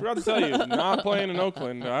tell you." Forgot to tell you, not playing in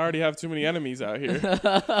Oakland. I already have too many enemies out here.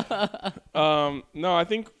 No, I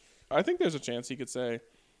think there's a chance he could say,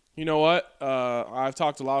 "You know what? I've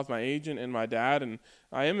talked a lot with my agent and my dad, and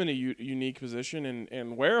I am in a unique position,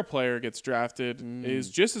 and where a player gets drafted is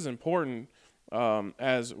just as important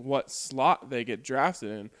as what slot they get drafted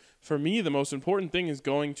in. For me, the most important thing is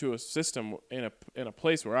going to a system in a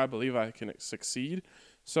place where I believe I can succeed."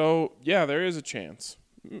 So, yeah, there is a chance.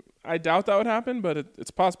 I doubt that would happen, but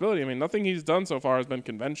it's a possibility. I mean, nothing he's done so far has been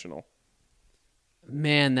conventional.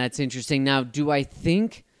 Man, that's interesting. Now, do I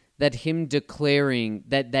think that him declaring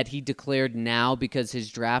that he declared now because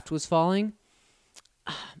his draft was falling?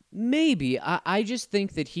 Maybe. I just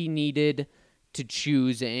think that he needed to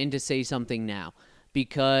choose and to say something now,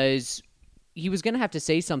 because he was going to have to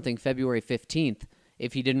say something February 15th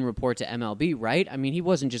if he didn't report to MLB, right? I mean, he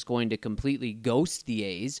wasn't just going to completely ghost the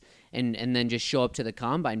A's and then just show up to the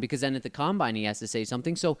Combine, because then at the Combine he has to say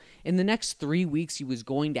something. So in the next 3 weeks, he was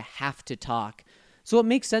going to have to talk. So it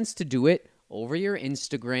makes sense to do it over your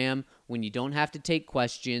Instagram when you don't have to take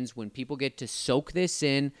questions, when people get to soak this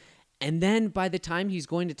in. And then by the time he's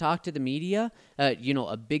going to talk to the media,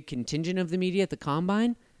 a big contingent of the media at the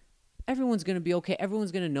combine, everyone's going to be okay.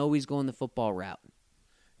 Everyone's going to know he's going the football route.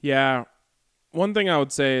 Yeah. One thing I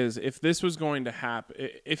would say is if this was going to happen,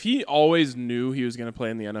 if he always knew he was going to play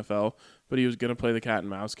in the NFL, but he was going to play the cat and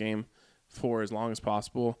mouse game for as long as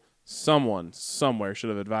possible, someone somewhere should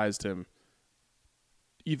have advised him,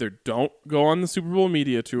 either don't go on the Super Bowl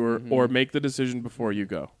media tour or make the decision before you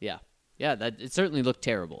go. Yeah. Yeah, it certainly looked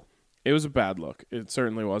terrible. It was a bad look. It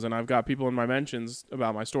certainly was. And I've got people in my mentions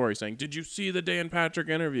about my story saying, did you see the Dan Patrick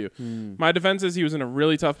interview? My defense is he was in a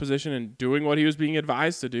really tough position and doing what he was being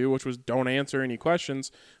advised to do, which was don't answer any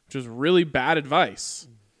questions, which was really bad advice.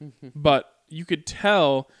 But you could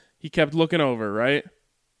tell he kept looking over, right?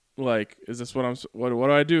 Like, is this what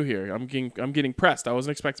do I do here? I'm getting pressed. I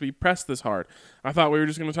wasn't expected to be pressed this hard. I thought we were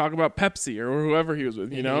just going to talk about Pepsi or whoever he was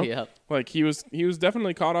with, you know? Yep. Like he was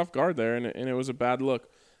definitely caught off guard there, and it was a bad look.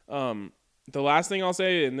 The last thing I'll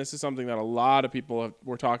say, and this is something that a lot of people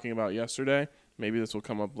were talking about yesterday, maybe this will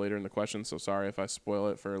come up later in the question, so sorry if I spoil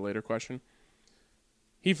it for a later question.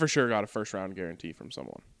 He for sure got a first-round guarantee from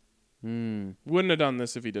someone. Wouldn't have done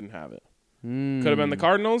this if he didn't have it. Could have been the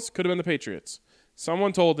Cardinals, could have been the Patriots.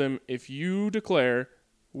 Someone told him, if you declare,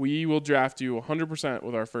 we will draft you 100%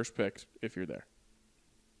 with our first pick if you're there.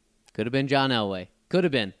 Could have been John Elway. Could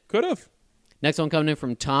have been. Could have. Next one coming in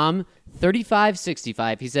from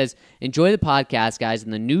Tom3565. He says, enjoy the podcast, guys,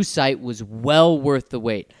 and the new site was well worth the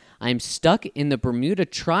wait. I am stuck in the Bermuda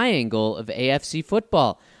Triangle of AFC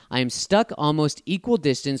football. I am stuck almost equal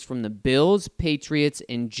distance from the Bills, Patriots,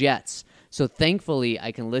 and Jets. So thankfully,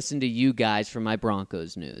 I can listen to you guys for my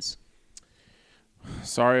Broncos news.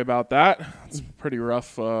 Sorry about that. It's a pretty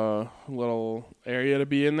rough little area to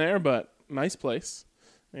be in there, but nice place.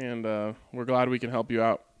 And we're glad we can help you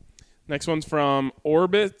out. Next one's from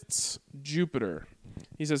Orbits Jupiter.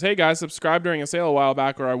 He says, hey, guys, subscribed during a sale a while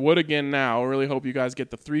back, or I would again now. I really hope you guys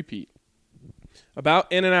get the three-peat.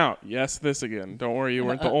 About In-N-Out. Yes, this again. Don't worry, you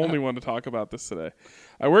weren't the only one to talk about this today.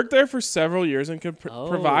 I worked there for several years and can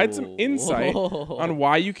provide some insight on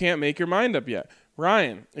why you can't make your mind up yet.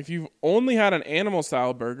 Ryan, if you've only had an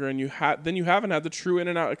animal-style burger and then you haven't had the true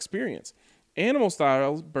In-N-Out experience.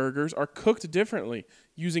 Animal-style burgers are cooked differently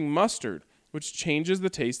using mustard, which changes the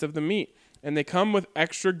taste of the meat. And they come with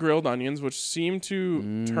extra grilled onions, which seem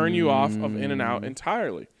to turn you off of In-N-Out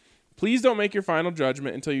entirely. Please don't make your final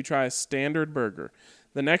judgment until you try a standard burger.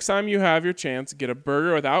 The next time you have your chance, get a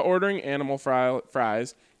burger without ordering animal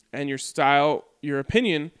fries, and your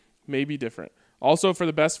opinion may be different. Also, for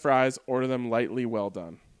the best fries, order them lightly well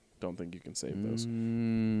done. Don't think you can save those.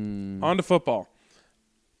 On to football.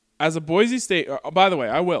 As a Boise State, by the way,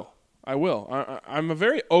 I will. I'm a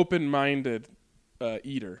very open-minded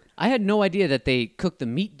eater. I had no idea that they cook the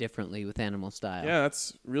meat differently with animal style. Yeah,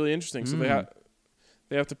 that's really interesting. So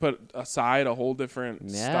they have to put aside a whole different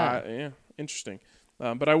style. Yeah, interesting.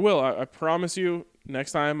 But I will. I promise you,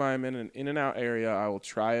 next time I'm in an In-N-Out area, I will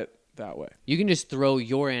try it that way. You can just throw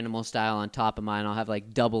your animal style on top of mine. I'll have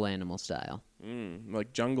like double animal style.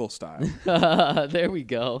 Like jungle style. There we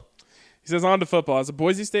go. He says, on to football. As a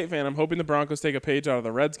Boise State fan, I'm hoping the Broncos take a page out of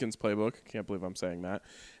the Redskins playbook. Can't believe I'm saying that.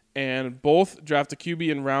 And both draft a QB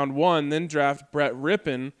in round 1, then draft Brett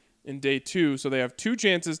Rippon in day 2, so they have 2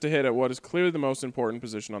 chances to hit at what is clearly the most important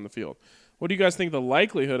position on the field. What do you guys think the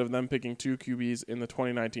likelihood of them picking 2 QBs in the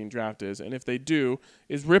 2019 draft is? And if they do,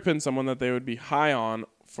 is Rippon someone that they would be high on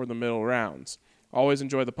for the middle rounds? Always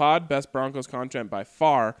enjoy the pod. Best Broncos content by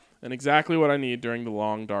far, and exactly what I need during the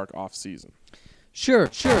long, dark off season. Sure.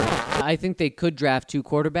 I think they could draft 2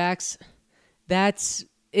 quarterbacks.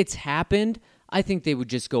 It's happened. I think they would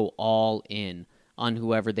just go all in on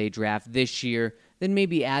whoever they draft this year, then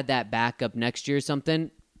maybe add that backup next year or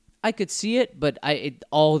something. I could see it, but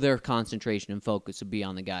all their concentration and focus would be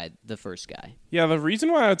on the first guy. Yeah, the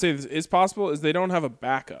reason why I would say this is possible is they don't have a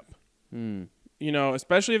backup. You know,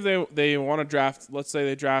 especially if they want to draft, let's say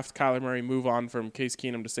they draft Kyler Murray, move on from Case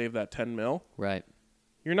Keenum to save that $10 million. Right.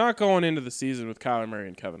 You're not going into the season with Kyler Murray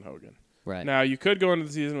and Kevin Hogan. Right. Now, you could go into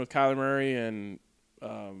the season with Kyler Murray and,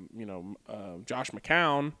 Josh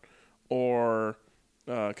McCown, or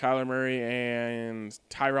Kyler Murray and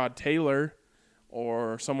Tyrod Taylor,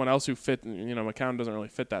 or someone else who fit. McCown doesn't really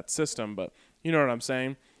fit that system, but you know what I'm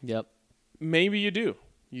saying? Yep. Maybe you do.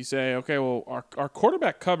 You say, okay, well, our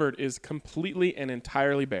quarterback cupboard is completely and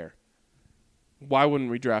entirely bare. Why wouldn't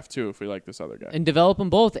we draft 2 if we like this other guy? And develop them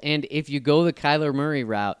both. And if you go the Kyler Murray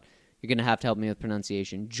route, you're going to have to help me with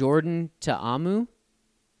pronunciation. Jordan Ta'amu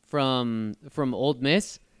from Ole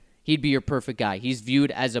Miss, he'd be your perfect guy. He's viewed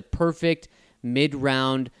as a perfect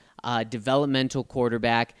mid-round developmental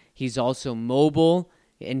quarterback. He's also mobile.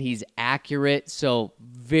 and he's accurate. So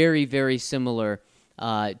very, very similar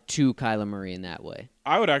to Kyler Murray in that way.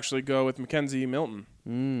 I would actually go with Mackenzie Milton,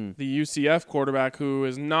 the UCF quarterback, who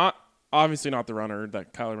is obviously not the runner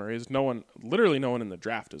that Kyler Murray is. Literally no one in the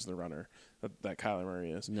draft is the runner that Kyler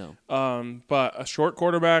Murray is. No. But a short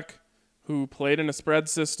quarterback who played in a spread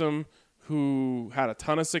system, who had a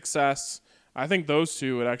ton of success. I think those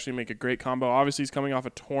two would actually make a great combo. Obviously, he's coming off a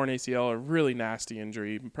torn ACL, a really nasty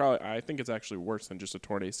injury. I think it's actually worse than just a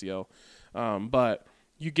torn ACL. But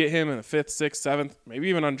you get him in the 5th, 6th, 7th, maybe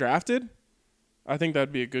even undrafted. I think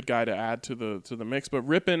that'd be a good guy to add to the mix. But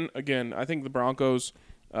Rippon, again, I think the Broncos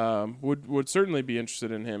would certainly be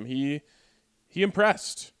interested in him. He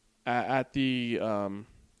impressed at the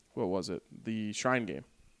the Shrine game.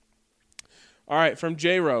 All right, from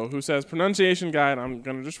J-Ro, who says, pronunciation guide, I'm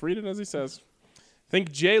going to just read it as he says.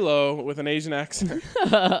 Think J-Lo with an Asian accent.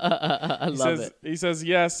 I love it. He says,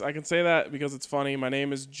 yes, I can say that because it's funny. My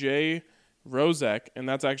name is Jay Rozek, and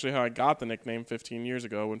that's actually how I got the nickname 15 years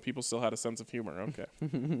ago when people still had a sense of humor. Okay.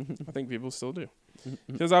 I think people still do.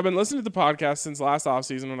 He says, I've been listening to the podcast since last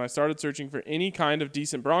offseason when I started searching for any kind of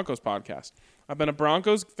decent Broncos podcast. I've been a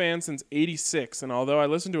Broncos fan since 86, and although I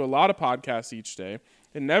listen to a lot of podcasts each day,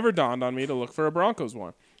 it never dawned on me to look for a Broncos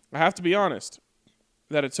one. I have to be honest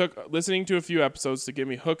that it took listening to a few episodes to get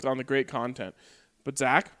me hooked on the great content. But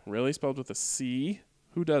Zach, really spelled with a C?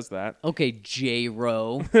 Who does that? Okay,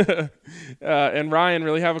 J-Ro. And Ryan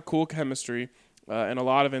really have a cool chemistry and a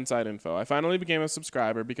lot of inside info. I finally became a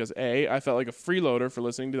subscriber because A, I felt like a freeloader for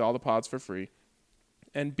listening to all the pods for free.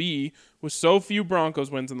 And B, with so few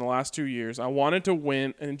Broncos wins in the last 2 years, I wanted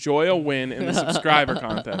to enjoy a win in the subscriber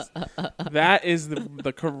contest. That is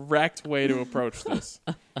the correct way to approach this.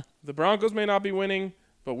 The Broncos may not be winning,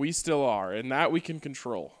 but we still are, and that we can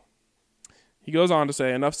control. He goes on to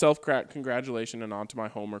say, enough self-congratulation and on to my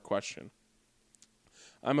homer question.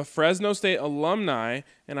 I'm a Fresno State alumni,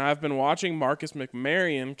 and I've been watching Marcus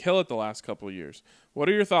McMaryion kill it the last couple of years. What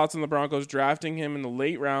are your thoughts on the Broncos drafting him in the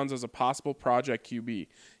late rounds as a possible project QB?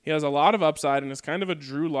 He has a lot of upside and is kind of a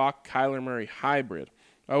Drew Lock, Kyler Murray hybrid.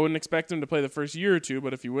 I wouldn't expect him to play the first year or two,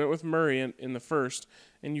 but if you went with Murray in the first,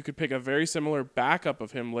 and you could pick a very similar backup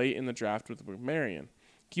of him late in the draft with McMaryion.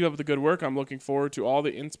 Keep up the good work. I'm looking forward to all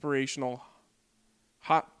the inspirational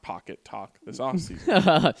Hot Pocket talk this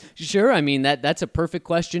offseason. Sure. I mean, that's a perfect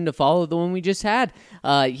question to follow the one we just had.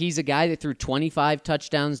 He's a guy that threw 25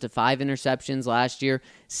 touchdowns to 5 interceptions last year,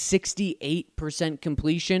 68%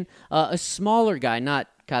 completion. A smaller guy, not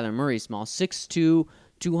Kyler Murray small, 6'2",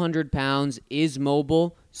 200 pounds, is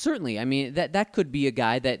mobile. Certainly. I mean, that could be a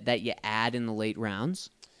guy that you add in the late rounds.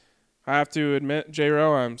 I have to admit,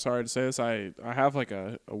 J-Ro, I'm sorry to say this, I have like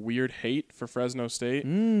a weird hate for Fresno State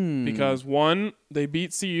because, one, they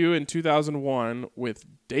beat CU in 2001 with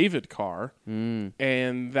David Carr,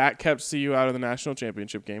 and that kept CU out of the national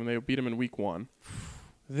championship game. They beat them in week 1.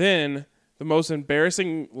 Then the most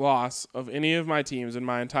embarrassing loss of any of my teams in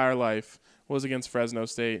my entire life was against Fresno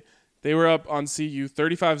State. They were up on CU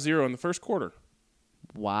 35-0 in the first quarter.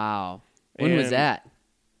 Wow. When was that?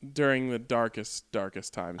 During the darkest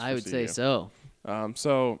times. I would say so.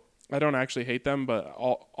 So I don't actually hate them, but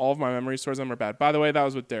all of my memories towards them are bad. By the way, that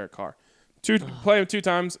was with Derek Carr. Play him 2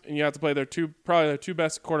 times, and you have to play probably their 2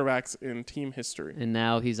 best quarterbacks in team history. And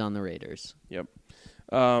now he's on the Raiders. Yep.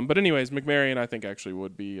 But anyways, McMaryion I think actually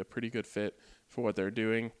would be a pretty good fit for what they're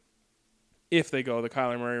doing if they go the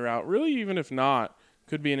Kyler Murray route. Really, even if not,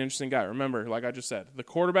 could be an interesting guy. Remember, like I just said, the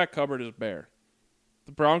quarterback cupboard is bare.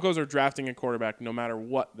 The Broncos are drafting a quarterback no matter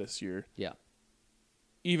what this year. Yeah.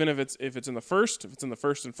 Even if it's in the first, if it's in the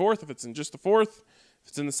 1st and 4th, if it's in just the 4th, if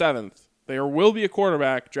it's in the 7th, there will be a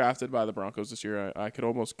quarterback drafted by the Broncos this year. I could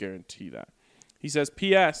almost guarantee that. He says,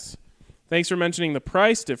 P.S. Thanks for mentioning the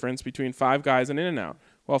price difference between Five Guys and In-N-Out.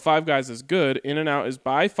 While Five Guys is good, In-N-Out is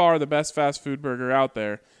by far the best fast food burger out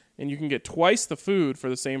there, and you can get twice the food for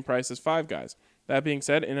the same price as Five Guys. That being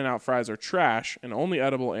said, In-N-Out fries are trash and only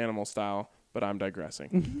edible animal style. But I'm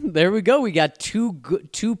digressing. There we go. We got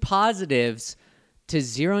 2 positives to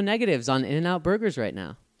 0 negatives on In-N-Out burgers right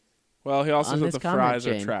now. Well, he also said the fries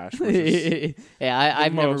are trash. Yeah,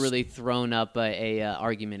 I've never really thrown up a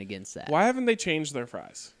argument against that. Why haven't they changed their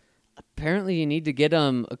fries? Apparently, you need to get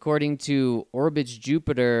them, according to Orbit's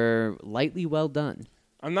Jupiter, lightly well done.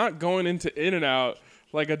 I'm not going into In-N-Out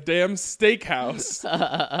like a damn steakhouse.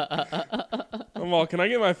 Come on, can I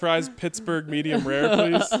get my fries Pittsburgh medium rare,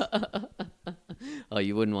 please? Oh,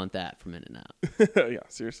 you wouldn't want that from In-N-Out. Yeah,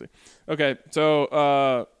 seriously. Okay,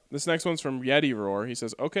 so this next one's from Yeti Roar. He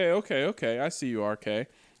says, okay, I see you, RK.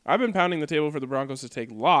 I've been pounding the table for the Broncos to take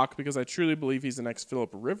Locke because I truly believe he's the next Phillip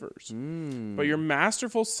Rivers. But your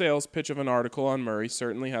masterful sales pitch of an article on Murray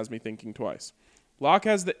certainly has me thinking twice. Locke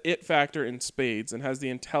has the it factor in spades and has the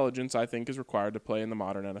intelligence I think is required to play in the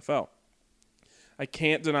modern NFL. I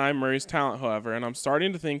can't deny Murray's talent, however, and I'm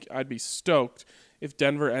starting to think I'd be stoked if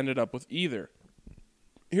Denver ended up with either.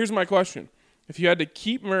 Here's my question. If you had to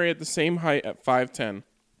keep Murray at the same height at 5'10",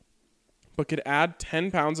 but could add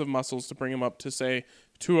 10 pounds of muscles to bring him up to, say,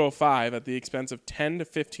 205 at the expense of 10 to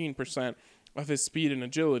 15% of his speed and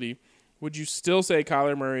agility, would you still say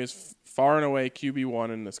Kyler Murray is far and away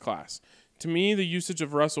QB1 in this class? To me, the usage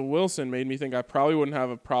of Russell Wilson made me think I probably wouldn't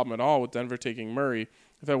have a problem at all with Denver taking Murray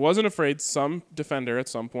if I wasn't afraid some defender at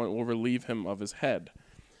some point will relieve him of his head.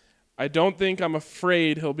 I don't think I'm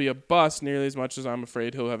afraid he'll be a bust nearly as much as I'm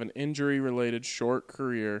afraid he'll have an injury-related short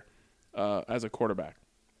career as a quarterback.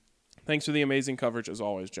 Thanks for the amazing coverage as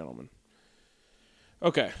always, gentlemen.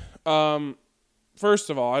 Okay. First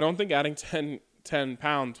of all, I don't think adding 10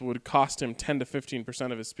 pounds would cost him 10 to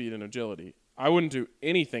 15% of his speed and agility. I wouldn't do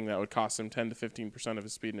anything that would cost him 10 to 15% of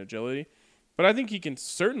his speed and agility. But I think he can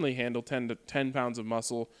certainly handle 10 pounds of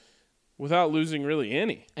muscle without losing really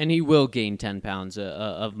any. And he will gain 10 pounds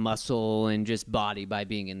of muscle and just body by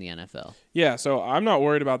being in the NFL. Yeah, so I'm not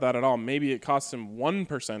worried about that at all. Maybe it costs him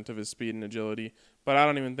 1% of his speed and agility, but I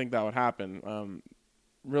don't even think that would happen.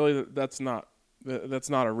 Really, that's not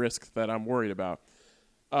a risk that I'm worried about.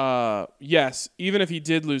 Yes, even if he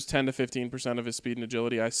did lose 10 to 15% of his speed and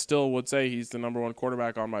agility, I still would say he's the number one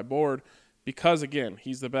quarterback on my board because, again,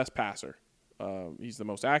 he's the best passer. He's the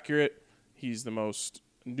most accurate. He's the most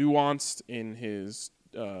nuanced in his,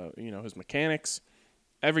 his mechanics,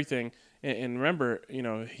 everything. And remember,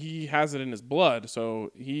 he has it in his blood,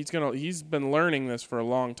 so he's been learning this for a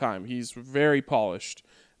long time. He's very polished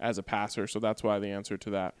as a passer, so that's why the answer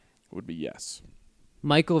to that would be yes.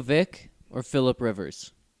 Michael Vick or Phillip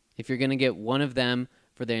Rivers? If you're going to get one of them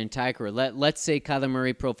for their entire career, let's say Kyler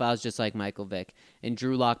Murray profiles just like Michael Vick, and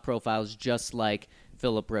Drew Lock profiles just like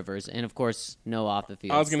Phillip Rivers, and of course, no off the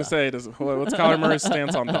field. I was going to say, what's Kyler Murray's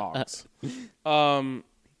stance on dogs?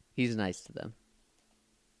 He's nice to them.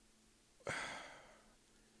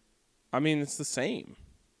 I mean, it's the same.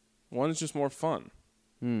 One's just more fun.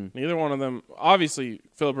 Neither one of them. Obviously,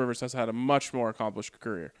 Phillip Rivers has had a much more accomplished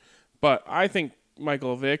career, but I think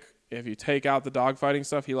Michael Vick, if you take out the dogfighting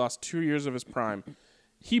stuff, he lost 2 years of his prime.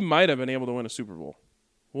 He might have been able to win a Super Bowl.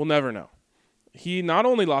 We'll never know. He not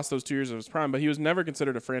only lost those 2 years of his prime, but he was never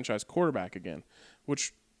considered a franchise quarterback again,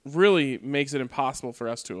 which really makes it impossible for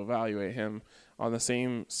us to evaluate him on the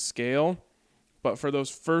same scale. But for those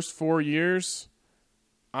first 4 years,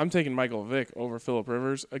 I'm taking Michael Vick over Phillip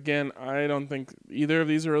Rivers. Again, I don't think either of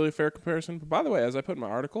these are really a fair comparison. But by the way, as I put in my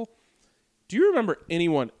article, do you remember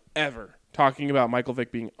anyone ever talking about Michael Vick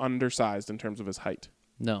being undersized in terms of his height?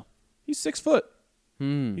 No. He's 6 foot.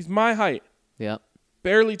 He's my height. Yep.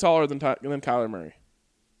 Barely taller than Kyler Murray.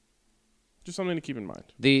 Just something to keep in mind.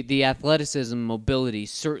 The athleticism, mobility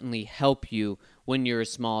certainly help you when you're a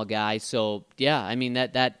small guy. So, yeah, I mean,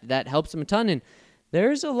 that helps him a ton. And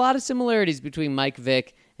there's a lot of similarities between Mike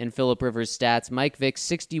Vick and Phillip Rivers' stats. Mike Vick,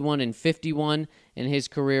 61-51 in his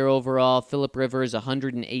career overall. Phillip Rivers,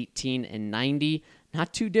 118-90.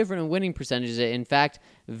 Not too different in winning percentages. In fact,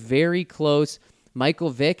 very close. Michael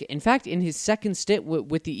Vick, in fact, in his second stint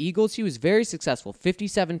with the Eagles, he was very successful.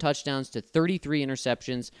 57 touchdowns to 33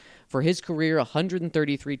 interceptions. For his career,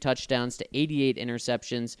 133 touchdowns to 88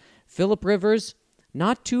 interceptions. Phillip Rivers,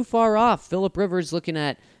 not too far off. Phillip Rivers looking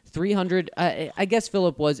at 300. I guess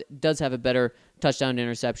Phillip does have a better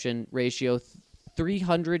touchdown-interception ratio.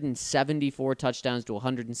 374 touchdowns to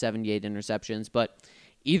 178 interceptions, but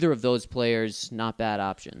either of those players, not bad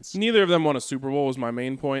options. Neither of them won a Super Bowl was my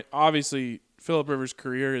main point. Obviously, Phillip Rivers'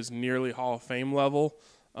 career is nearly Hall of Fame level,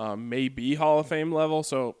 maybe Hall of Fame level.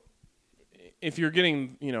 So if you're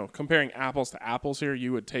getting, comparing apples to apples here,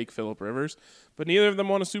 you would take Phillip Rivers. But neither of them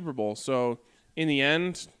won a Super Bowl. So in the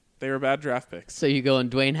end, they were bad draft picks. So you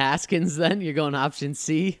going Dwayne Haskins then? You're going option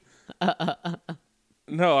C?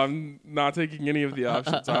 No, I'm not taking any of the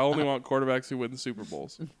options. I only want quarterbacks who win the Super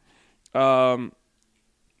Bowls.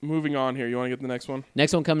 Moving on here. You want to get the next one?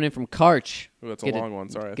 Next one coming in from Karch. Ooh, that's a long one.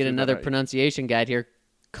 Sorry. Get another pronunciation guide here.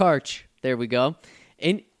 Karch. There we go.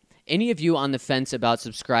 Any of you on the fence about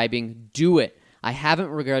subscribing, do it. I haven't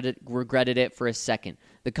regretted it for a second.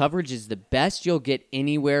 The coverage is the best you'll get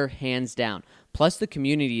anywhere, hands down. Plus, the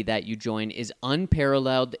community that you join is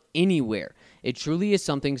unparalleled anywhere. It truly is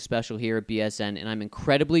something special here at BSN, and I'm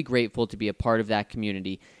incredibly grateful to be a part of that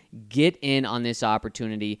community. Get in on this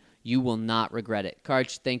opportunity. You will not regret it.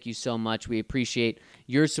 Karch, thank you so much. We appreciate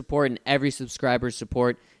your support and every subscriber's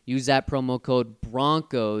support. Use that promo code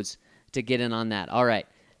Broncos to get in on that. All right,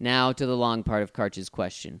 now to the long part of Karch's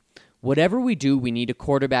question. Whatever we do, we need a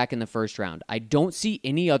quarterback in the first round. I don't see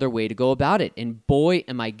any other way to go about it, and boy,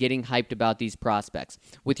 am I getting hyped about these prospects.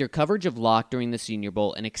 With your coverage of Locke during the Senior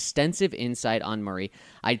Bowl and extensive insight on Murray,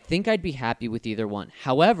 I think I'd be happy with either one.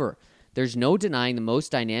 However, there's no denying the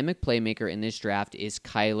most dynamic playmaker in this draft is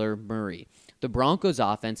Kyler Murray. The Broncos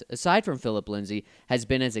offense, aside from Phillip Lindsay, has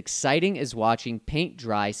been as exciting as watching paint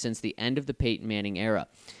dry since the end of the Peyton Manning era.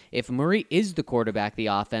 If Murray is the quarterback, the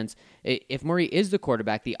offense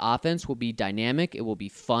will be dynamic, it will be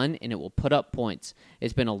fun, and it will put up points.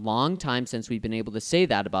 It's been a long time since we've been able to say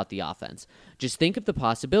that about the offense. Just think of the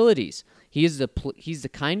possibilities. He's the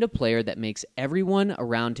kind of player that makes everyone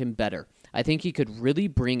around him better. I think he could really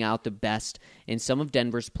bring out the best in some of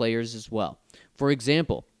Denver's players as well. For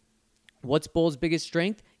example, what's Bull's biggest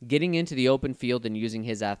strength? Getting into the open field and using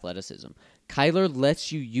his athleticism. Kyler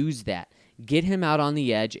lets you use that. Get him out on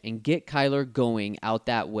the edge and get Kyler going out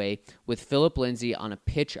that way with Phillip Lindsay on a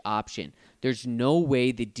pitch option. There's no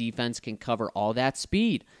way the defense can cover all that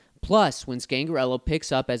speed. Plus, when Scangarello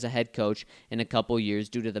picks up as a head coach in a couple years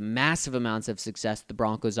due to the massive amounts of success the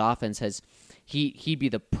Broncos offense has, he'd be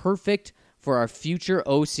the perfect for our future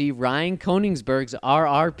OC Ryan Koenigsberg's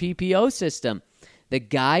RRPPO system. The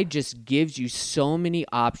guy just gives you so many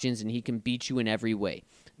options and he can beat you in every way.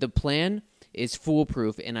 The plan is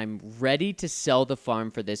foolproof, and I'm ready to sell the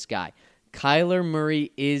farm for this guy. Kyler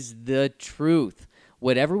Murray is the truth.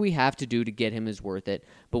 Whatever we have to do to get him is worth it,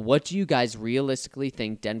 but what do you guys realistically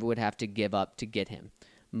think Denver would have to give up to get him?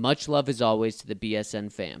 Much love as always to the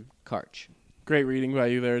BSN fam. Karch. Great reading by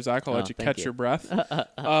you there, Zach. I'll let you catch you. your breath.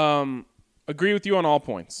 Agree with you on all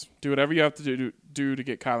points. Do whatever you have to do to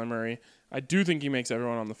get Kyler Murray. I do think he makes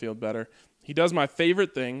everyone on the field better. He does my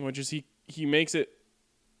favorite thing, which is he makes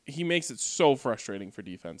it so frustrating for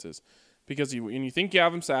defenses because when you think you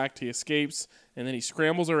have him sacked, he escapes, and then he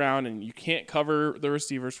scrambles around, and you can't cover the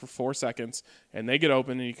receivers for 4 seconds, and they get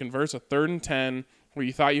open, and he converts a 3rd and 10 where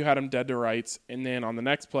you thought you had him dead to rights, and then on the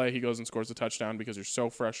next play, he goes and scores a touchdown because you're so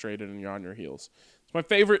frustrated and you're on your heels. It's my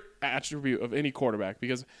favorite attribute of any quarterback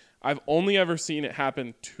because I've only ever seen it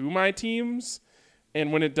happen to my teams,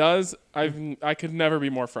 and when it does, I could never be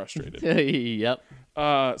more frustrated. Yep.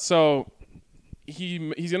 So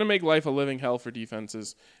he's going to make life a living hell for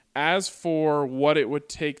defenses. As for what it would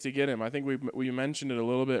take to get him, I think we mentioned it a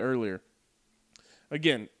little bit earlier.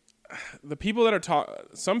 Again, the people that are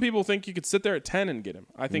some people think you could sit there at 10 and get him.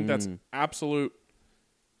 I think that's absolute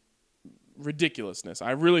ridiculousness.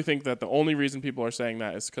 I really think that the only reason people are saying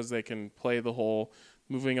that is because they can play the whole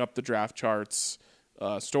moving up the draft charts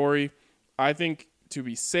story. I think to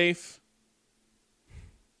be safe,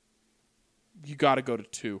 you got to go to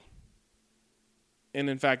 2. And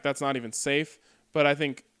in fact, that's not even safe, but I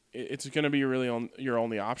think it's going to be your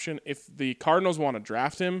only option. If the Cardinals want to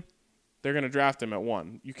draft him, they're going to draft him at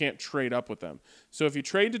 1. You can't trade up with them. So if you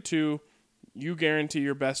trade to 2, you guarantee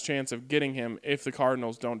your best chance of getting him if the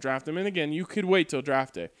Cardinals don't draft him. And again, you could wait till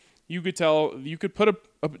draft day. You could put a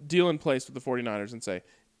deal in place with the 49ers and say,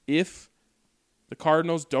 if the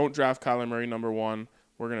Cardinals don't draft Kyler Murray number 1,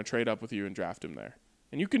 we're going to trade up with you and draft him there.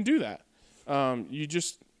 And you can do that.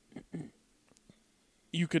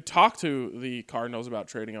 You could talk to the Cardinals about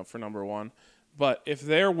trading up for number 1, but if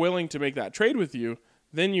they're willing to make that trade with you,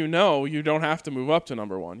 then you don't have to move up to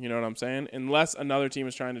number 1. You know what I'm saying? Unless another team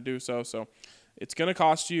is trying to do so. So it's going to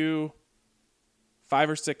cost you 5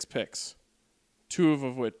 or 6 picks, two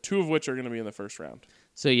of which are going to be in the first round.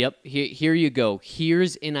 So, yep, here you go.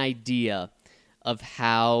 Here's an idea of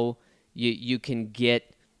how you can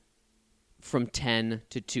get from 10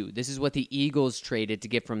 to 2. This is what the Eagles traded to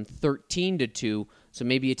get from 13 to 2, so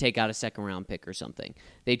maybe you take out a second-round pick or something.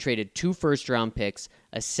 They traded 2 first-round picks,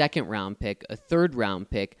 a second-round pick, a third-round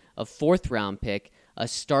pick, a fourth-round pick, a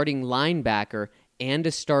starting linebacker, and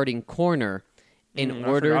a starting corner I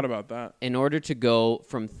forgot about that. In order to go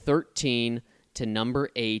from 13 to number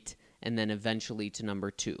 8 and then eventually to number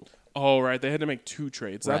 2. Oh, right. They had to make 2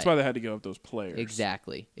 trades. That's why they had to give up those players.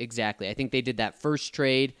 Exactly. I think they did that first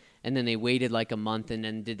trade, and then they waited like a month and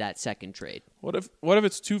then did that second trade. What if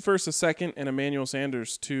it's 2 firsts, a second, and Emmanuel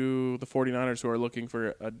Sanders to the 49ers who are looking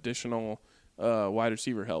for additional wide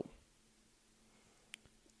receiver help?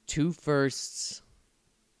 2 firsts.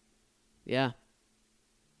 Yeah.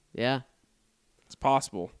 It's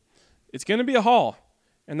possible. It's going to be a haul.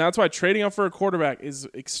 And that's why trading up for a quarterback is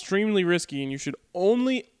extremely risky, and you should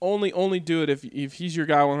only do it if he's your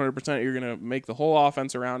guy 100%. You're going to make the whole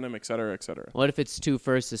offense around him, et cetera, et cetera. What if it's 2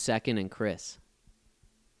 firsts, a second, and Chris?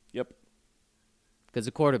 Because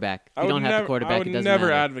the quarterback, if you don't have the quarterback, it doesn't I would never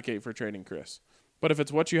matter. advocate for trading Chris. But if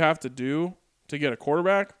it's what you have to do to get a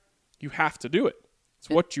quarterback, you have to do it. It's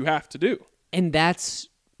what you have to do. And that's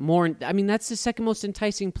that's the second most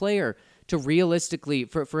enticing player to realistically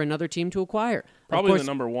for another team to acquire. Probably the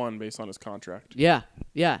number one based on his contract. Yeah.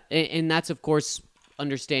 And that's, of course,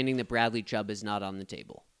 understanding that Bradley Chubb is not on the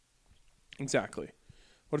table. Exactly.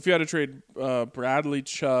 What if you had to trade Bradley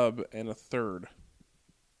Chubb and a third?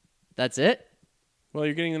 That's it? Well,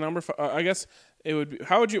 you're getting the number 5. I guess it would be.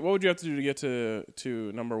 What would you have to do to get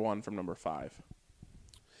to number 1 from number 5?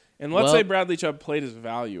 And let's say Bradley Chubb played his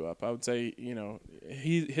value up. I would say,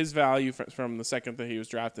 his value from the second that he was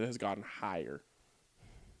drafted has gotten higher.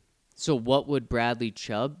 So what would Bradley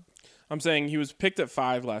Chubb? I'm saying he was picked at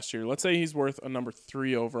 5 last year. Let's say he's worth a number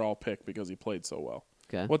 3 overall pick because he played so well.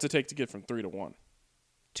 Okay. What's it take to get from 3 to 1?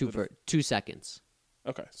 2 seconds.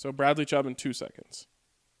 Okay, so Bradley Chubb in 2 seconds.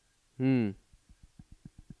 But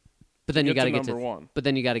then you got to get to number 1. But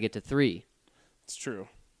then you got to get to 3. It's true.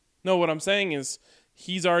 No, what I'm saying is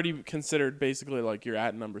he's already considered basically like you're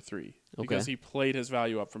at number 3 because he played his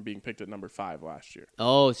value up from being picked at number 5 last year.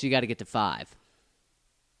 Oh, so you got to get to 5.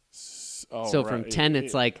 So from 10,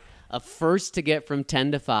 it's like a first to get from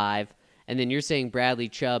 10 to 5, and then you're saying Bradley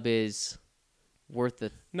Chubb is worth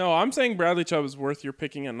the... No, I'm saying Bradley Chubb is worth your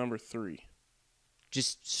picking at number 3.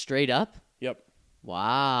 Just straight up? Yep.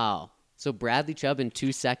 Wow. So Bradley Chubb in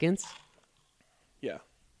 2 seconds? Yeah.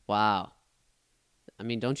 Wow. I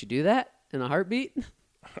mean, don't you do that in a heartbeat?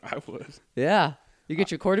 I would. Yeah. You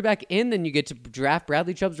get your quarterback in, then you get to draft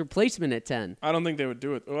Bradley Chubb's replacement at 10. I don't think they would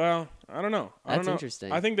do it. Well, I don't know. That's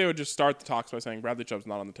interesting. I think they would just start the talks by saying Bradley Chubb's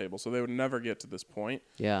not on the table, so they would never get to this point.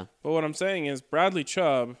 Yeah. But what I'm saying is Bradley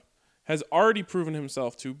Chubb has already proven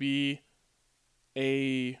himself to be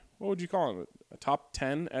what would you call him? A top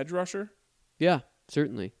 10 edge rusher? Yeah,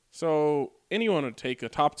 certainly. So anyone would take a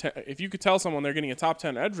top 10. If you could tell someone they're getting a top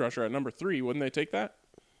 10 edge rusher at number 3, wouldn't they take that?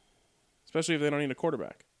 Especially if they don't need a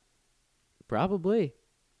quarterback. Probably.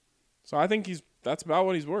 So I think that's about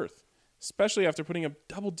what he's worth, especially after putting up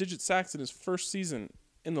double-digit sacks in his first season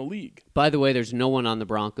in the league. By the way, there's no one on the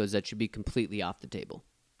Broncos that should be completely off the table.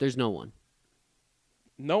 There's no one.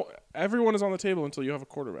 No, everyone is on the table until you have a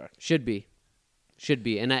quarterback. Should be.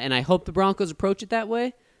 And I hope the Broncos approach it that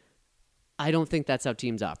way. I don't think that's how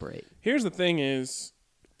teams operate. Here's the thing is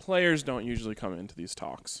players don't usually come into these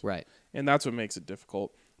talks. Right. And that's what makes it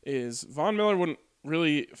difficult is Von Miller wouldn't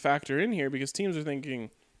really factor in here because teams are thinking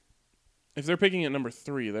if they're picking at number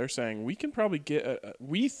 3, they're saying we can probably get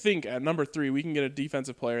we think at number 3 we can get a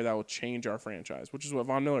defensive player that will change our franchise, which is what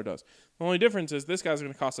Von Miller does. The only difference is this guy's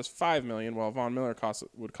going to cost us $5 million while Von Miller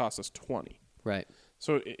would cost us $20. Right.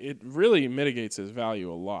 So it really mitigates his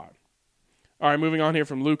value a lot. All right, moving on here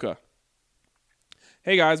from Luca.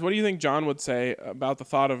 Hey guys, what do you think John would say about the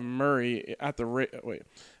thought of Murray at the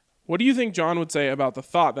What do you think John would say about the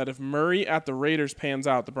thought that if Murray at the Raiders pans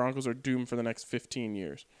out, the Broncos are doomed for the next 15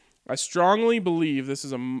 years? I strongly believe this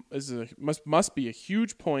must be a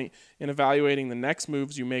huge point in evaluating the next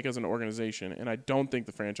moves you make as an organization, and I don't think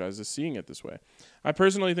the franchise is seeing it this way. I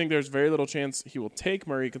personally think there's very little chance he will take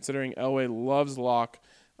Murray, considering Elway loves Locke,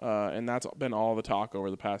 and that's been all the talk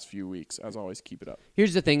over the past few weeks. As always, keep it up.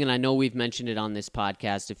 Here's the thing, and I know we've mentioned it on this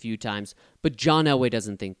podcast a few times, but John Elway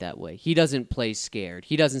doesn't think that way. He doesn't play scared.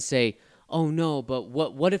 He doesn't say, oh no, but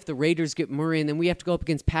what if the Raiders get Murray and then we have to go up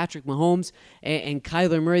against Patrick Mahomes and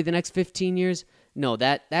Kyler Murray the next 15 years? No,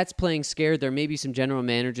 that's playing scared. There may be some general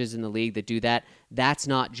managers in the league that do that. That's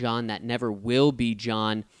not John. That never will be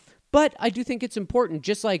John. But I do think it's important,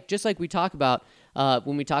 just like we talk about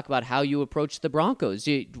when we talk about how you approach the Broncos.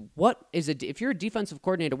 If you're a defensive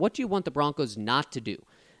coordinator, what do you want the Broncos not to do?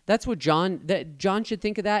 That's what John should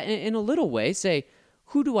think of that in a little way. Say,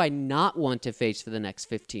 who do I not want to face for the next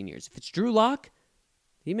 15 years? If it's Drew Lock,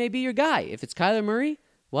 he may be your guy. If it's Kyler Murray,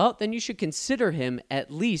 well, then you should consider him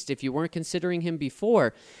at least if you weren't considering him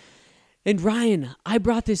before. And Ryan, I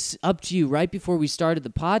brought this up to you right before we started the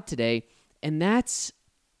pod today, and that's,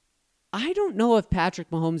 I don't know if Patrick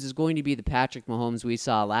Mahomes is going to be the Patrick Mahomes we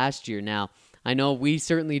saw last year. Now, I know we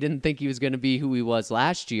certainly didn't think he was going to be who he was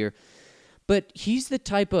last year, but he's the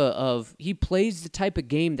type he plays the type of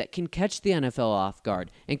game that can catch the NFL off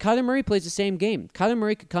guard. And Kyler Murray plays the same game. Kyler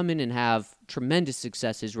Murray could come in and have tremendous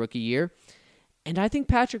success his rookie year. And I think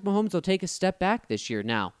Patrick Mahomes will take a step back this year.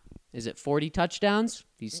 Now, is it 40 touchdowns?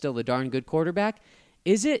 He's still a darn good quarterback.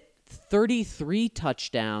 Is it 33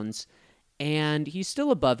 touchdowns? And he's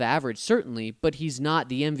still above average, certainly, but he's not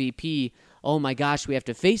the MVP. Oh my gosh, we have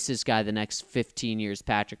to face this guy the next 15 years,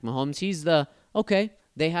 Patrick Mahomes. He's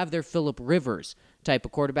they have their Phillip Rivers. type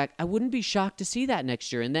of quarterback. I wouldn't be shocked to see that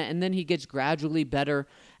next year. And then he gets gradually better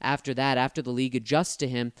after that, after the league adjusts to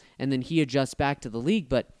him, and then he adjusts back to the league.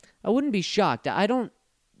 But I wouldn't be shocked. I don't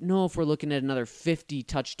know if we're looking at another 50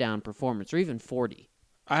 touchdown performance or even 40.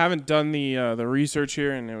 I haven't done the research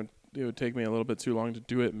here, and it would take me a little bit too long to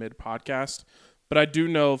do it mid-podcast. But I do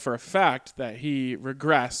know for a fact that he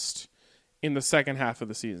regressed in the second half of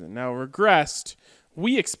the season. Now, regressed,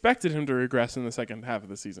 we expected him to regress in the second half of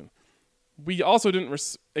the season. We also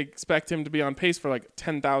didn't expect him to be on pace for like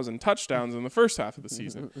 10,000 touchdowns in the first half of the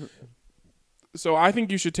season. So I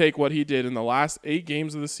think you should take what he did in the last 8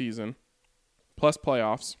 games of the season, plus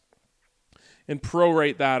playoffs, and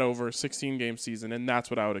prorate that over a 16-game season, and that's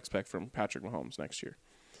what I would expect from Patrick Mahomes next year.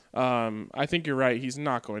 I think you're right. He's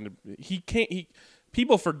not going to.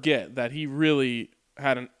 People forget that he really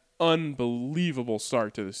had an unbelievable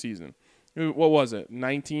start to the season. What was it?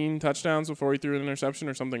 19 touchdowns before he threw an interception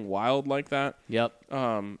or something wild like that. Yep.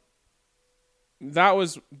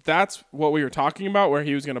 That's what we were talking about, where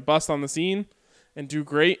he was going to bust on the scene and do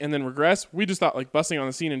great and then regress. We just thought like busting on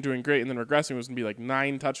the scene and doing great and then regressing was going to be like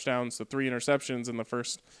 9 touchdowns to 3 interceptions in the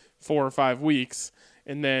first 4 or 5 weeks.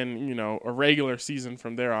 And then, a regular season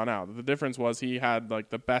from there on out. The difference was he had like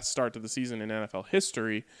the best start to the season in NFL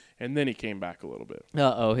history, and then he came back a little bit.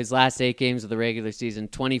 His last 8 games of the regular season,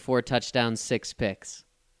 24 touchdowns, 6 picks.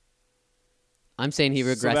 I'm saying he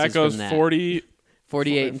regresses so that goes from that.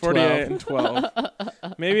 48 and 12.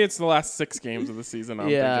 Maybe it's the last 6 games of the season I'm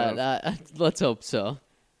thinking of. Let's hope so.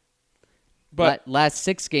 But last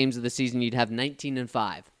 6 games of the season, you'd have 19 and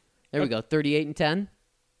 5. There we go, 38 and 10.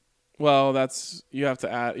 Well, you have to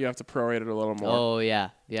prorate it a little more. Oh yeah.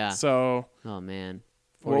 So, oh man,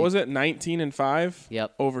 40. What was it? 19 and 5.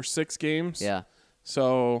 Yep. Over 6 games. Yeah.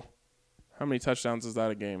 So, how many touchdowns is that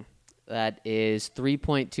a game? That is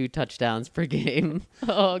 3.2 touchdowns per game.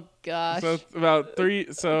 Oh gosh. So about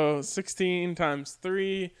 3. So 16 times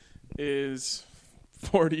 3 is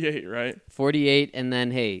 48, right? 48, and then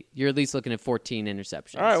hey, you're at least looking at 14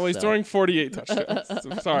 interceptions. All right, well he's throwing 48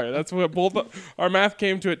 touchdowns. Sorry, that's what both our math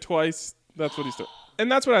came to it twice. That's what he's doing,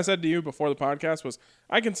 and that's what I said to you before the podcast was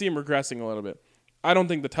I can see him regressing a little bit. I don't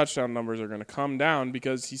think the touchdown numbers are going to come down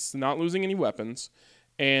because he's not losing any weapons,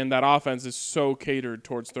 and that offense is so catered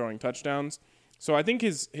towards throwing touchdowns. So I think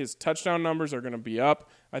his touchdown numbers are going to be up.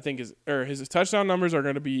 I think his touchdown numbers are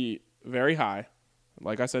going to be very high,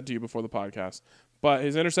 like I said to you before the podcast. But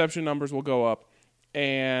his interception numbers will go up,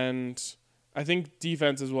 and I think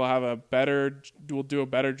defenses will do a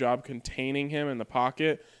better job containing him in the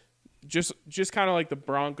pocket. Just kind of like the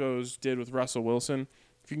Broncos did with Russell Wilson.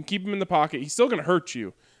 If you can keep him in the pocket, he's still going to hurt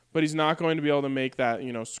you, but he's not going to be able to make that,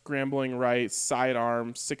 scrambling right,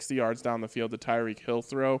 sidearm, 60 yards down the field to Tyreek Hill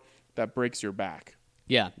throw that breaks your back.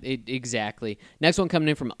 Yeah, exactly. Next one coming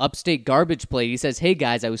in from Upstate Garbage Plate. He says, hey,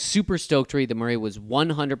 guys, I was super stoked to read that Murray was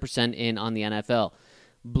 100% in on the NFL.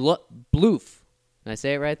 Bloof. Did I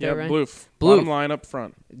say it right there, right? Bloof. Bottom line up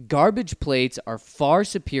front. Garbage plates are far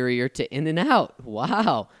superior to In-N-Out.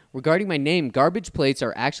 Wow. Regarding my name, garbage plates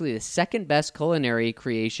are actually the second best culinary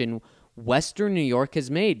creation Western New York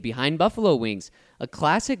has made, behind buffalo wings. A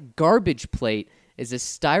classic garbage plate is a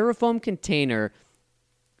styrofoam container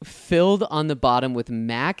filled on the bottom with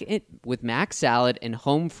mac salad and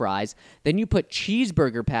home fries. Then you put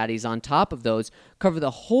cheeseburger patties on top of those, cover the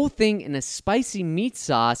whole thing in a spicy meat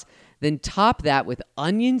sauce, then top that with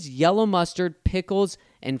onions, yellow mustard, pickles,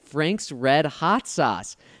 and Frank's Red Hot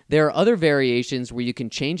Sauce. There are other variations where you can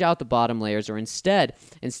change out the bottom layers, or instead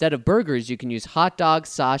of burgers, you can use hot dog,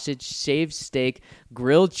 sausage, shaved steak,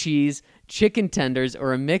 grilled cheese, chicken tenders,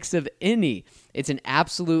 or a mix of any. It's an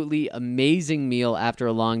absolutely amazing meal after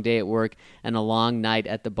a long day at work and a long night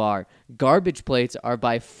at the bar. Garbage plates are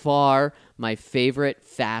by far my favorite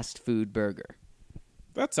fast food burger.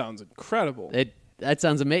 That sounds incredible. That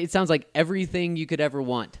sounds amazing. It sounds like everything you could ever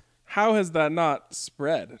want. How has that not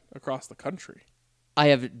spread across the country?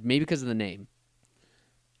 Maybe because of the name.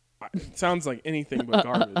 It sounds like anything but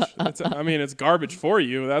garbage. It's garbage for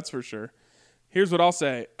you, that's for sure. Here's what I'll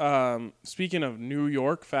say. Speaking of New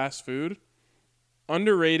York fast food,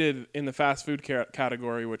 underrated in the fast food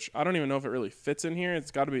category, which I don't even know if it really fits in here.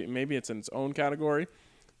 It's got to be, maybe it's in its own category.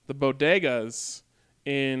 The bodegas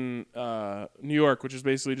in New York, which is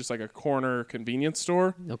basically just like a corner convenience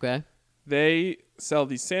store. Okay. They sell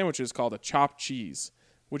these sandwiches called a chopped cheese,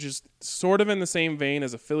 which is sort of in the same vein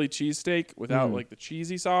as a Philly cheesesteak without like the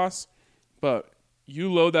cheesy sauce. But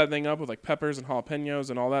you load that thing up with like peppers and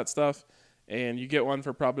jalapenos and all that stuff, and you get one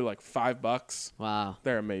for probably like $5. Wow.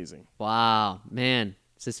 They're amazing. Wow. Man,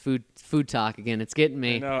 it's this food talk again. It's getting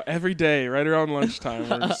me. I know. Every day, right around lunchtime,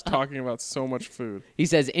 we're just talking about so much food. He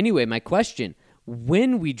says, anyway, my question,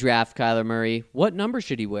 when we draft Kyler Murray, what number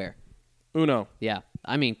should he wear? Uno. Yeah.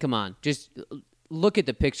 I mean, come on. Just look at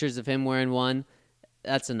the pictures of him wearing one.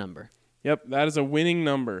 That's a number. Yep, that is a winning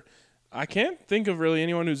number. I can't think of really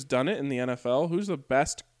anyone who's done it in the NFL. Who's the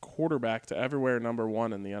best quarterback to ever wear number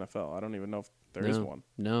 1 in the NFL? I don't even know if there is one.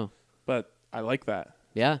 No. But I like that.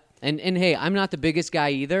 Yeah. And hey, I'm not the biggest guy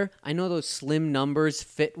either. I know those slim numbers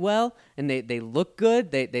fit well, and they look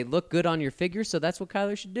good. They look good on your figure, so that's what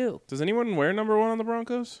Kyler should do. Does anyone wear number 1 on the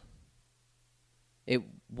Broncos?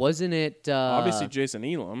 Wasn't it... Obviously Jason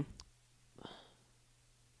Elam.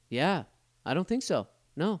 Yeah. I don't think so.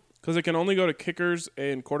 No. Because it can only go to kickers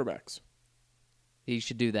and quarterbacks. He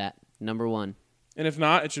should do that. Number 1. And if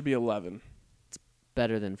not, it should be 11.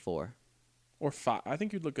 Better than 4. Or 5. I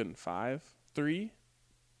think you'd look good in 5. 3.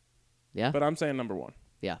 Yeah. But I'm saying number 1.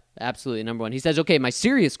 Yeah, absolutely. Number 1. He says, okay, my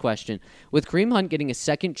serious question. With Kareem Hunt getting a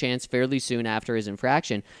second chance fairly soon after his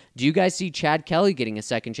infraction, do you guys see Chad Kelly getting a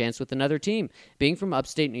second chance with another team? Being from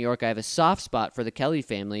upstate New York, I have a soft spot for the Kelly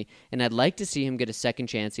family, and I'd like to see him get a second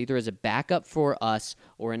chance either as a backup for us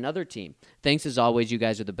or another team. Thanks as always. You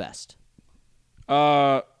guys are the best.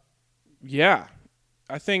 Yeah.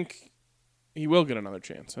 I think he will get another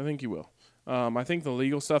chance. I think he will. I think the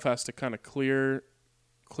legal stuff has to kind of clear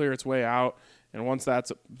its way out. And once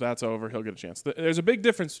that's over, he'll get a chance. There's a big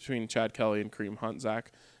difference between Chad Kelly and Kareem Hunt,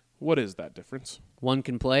 Zach. What is that difference? One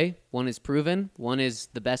can play. One is proven. One is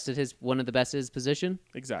one of the best at his position.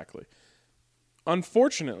 Exactly.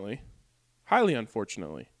 Unfortunately, highly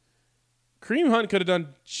unfortunately, Kareem Hunt could have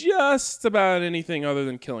done just about anything other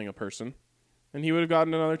than killing a person, and he would have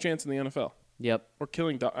gotten another chance in the NFL. Yep. Or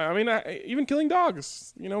killing dogs. I mean, even killing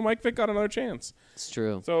dogs. Mike Vick got another chance. It's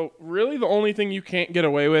true. So really the only thing you can't get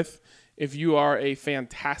away with if you are a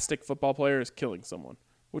fantastic football player is killing someone,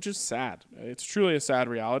 which is sad. It's truly a sad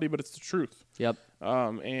reality, but it's the truth. Yep.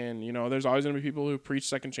 And, there's always going to be people who preach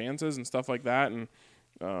second chances and stuff like that. And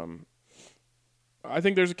I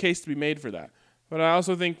think there's a case to be made for that. But I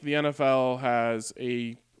also think the NFL has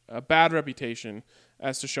a bad reputation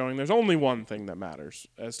as to showing there's only one thing that matters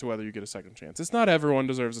as to whether you get a second chance. It's not everyone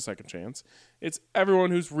deserves a second chance. It's everyone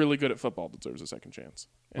who's really good at football deserves a second chance.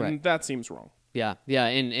 And that seems wrong. Yeah.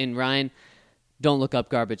 And Ryan, don't look up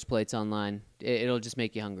garbage plates online. It'll just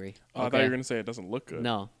make you hungry. Oh, I thought you were going to say it doesn't look good.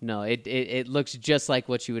 No. It looks just like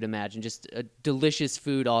what you would imagine. Just a delicious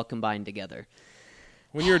food all combined together.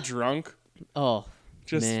 When you're drunk. Oh,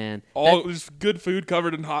 just man. Just good food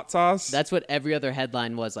covered in hot sauce. That's what every other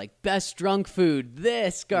headline was, like, best drunk food,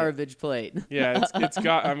 this garbage plate. Yeah, it's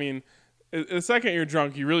got, I mean, the second you're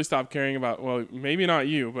drunk, you really stop caring about, well, maybe not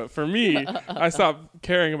you, but for me, I stopped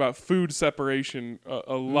caring about food separation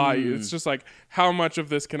a lot. It's just like, how much of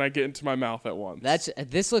this can I get into my mouth at once?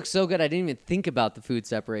 This looks so good, I didn't even think about the food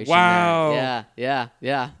separation. Wow. There.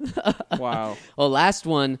 Yeah. Wow. Well, last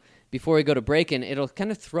one. Before we go to break-in, it'll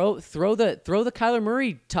kind of throw the Kyler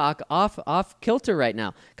Murray talk off kilter right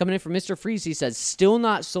now. Coming in from Mr. Freeze, he says, still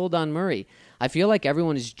not sold on Murray. I feel like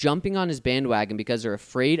everyone is jumping on his bandwagon because they're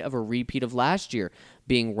afraid of a repeat of last year,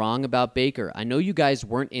 being wrong about Baker. I know you guys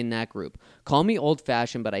weren't in that group. Call me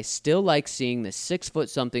old-fashioned, but I still like seeing the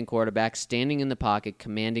 6-foot-something quarterback standing in the pocket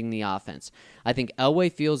commanding the offense. I think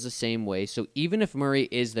Elway feels the same way, so even if Murray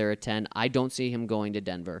is there at 10, I don't see him going to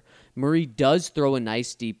Denver. Murray does throw a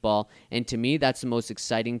nice deep ball, and to me, that's the most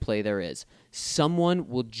exciting play there is. Someone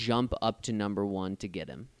will jump up to number 1 to get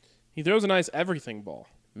him. He throws a nice everything ball.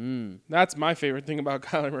 That's my favorite thing about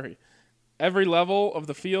Kyler Murray. Every level of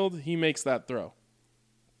the field, he makes that throw.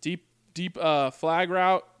 Deep flag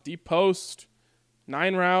route, deep post,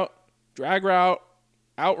 9 route, drag route,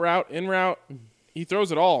 out route, in route. He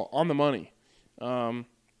throws it all on the money. The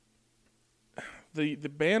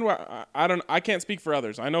bandwagon, I can't speak for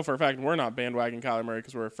others. I know for a fact we're not bandwagon Kyler Murray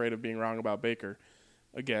because we're afraid of being wrong about Baker.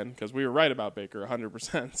 Again, because we were right about Baker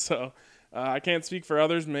 100%. So I can't speak for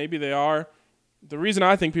others. Maybe they are. The reason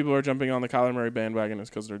I think people are jumping on the Kyler Murray bandwagon is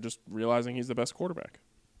because they're just realizing he's the best quarterback.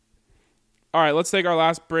 All right, let's take our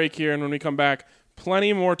last break here, and when we come back,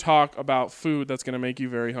 plenty more talk about food that's going to make you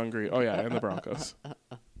very hungry. Oh, yeah, and the Broncos.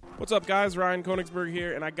 What's up, guys? Ryan Koenigsberg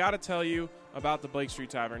here, and I got to tell you about the Blake Street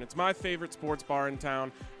Tavern. It's my favorite sports bar in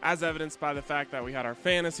town, as evidenced by the fact that we had our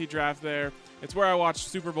fantasy draft there. It's where I watched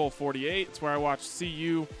Super Bowl 48. It's where I watched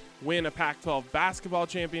CU win a Pac-12 basketball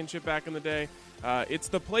championship back in the day. It's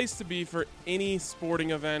the place to be for any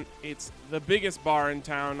sporting event. It's the biggest bar in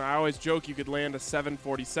town. I always joke you could land a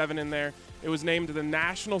 747 in there. It was named the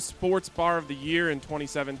National Sports Bar of the Year in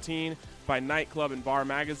 2017 by Nightclub and Bar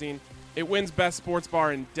Magazine. It wins Best Sports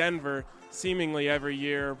Bar in Denver seemingly every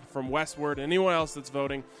year from Westward and anyone else that's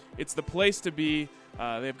voting. It's the place to be.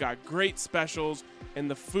 They've got great specials, and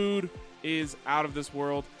the food is out of this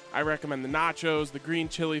world. I recommend the nachos, the green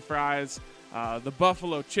chili fries, the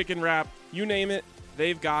buffalo chicken wrap. You name it,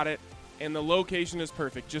 they've got it. And the location is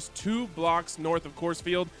perfect. Just 2 blocks north of Coors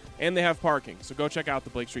Field, and they have parking. So go check out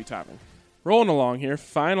the Blake Street Tavern. Rolling along here,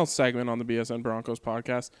 final segment on the BSN Broncos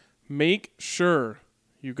podcast. Make sure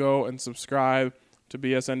you go and subscribe to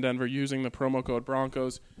BSN Denver using the promo code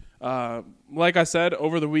Broncos. Like I said,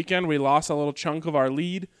 over the weekend we lost a little chunk of our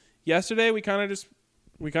lead. Yesterday we kind of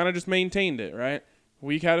just maintained it, right?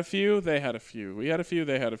 We had a few, they had a few. We had a few,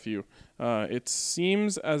 they had a few. It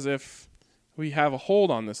seems as if we have a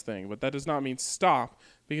hold on this thing, but that does not mean stop,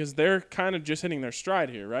 because they're kind of just hitting their stride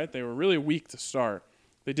here, right? They were really weak to start.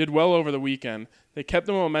 They did well over the weekend. They kept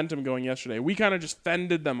the momentum going yesterday. We kind of just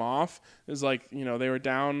fended them off. It was like, they were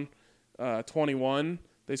down 21.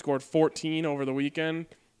 They scored 14 over the weekend.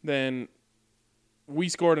 Then we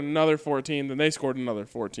scored another 14. Then they scored another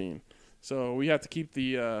 14. So we have to keep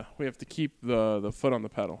the foot on the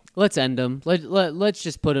pedal. Let's end them. Let's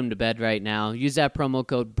just put them to bed right now. Use that promo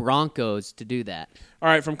code Broncos to do that. All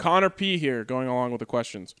right, from Connor P here, going along with the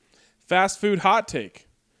questions. Fast food hot take.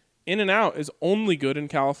 In-N-Out is only good in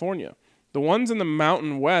California. The ones in the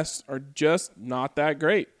Mountain West are just not that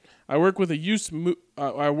great. I work with a youth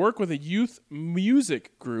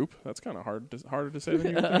music group. That's kind of harder to say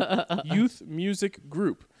than you think. Youth music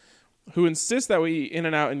group, who insists that we eat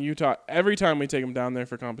In-N-Out in Utah every time we take them down there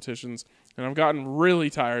for competitions, and I've gotten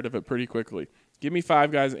really tired of it pretty quickly. Give me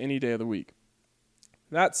Five Guys any day of the week.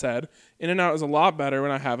 That said, In-N-Out is a lot better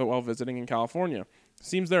when I have it while visiting in California.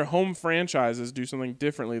 Seems their home franchises do something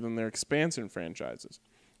differently than their expansion franchises.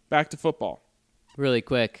 Back to football. Really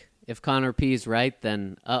quick. If Connor P's right,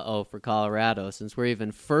 then for Colorado, since we're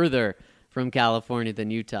even further from California than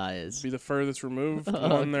Utah is. Be the furthest removed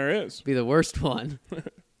one there is. Be the worst one.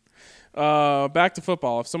 Back to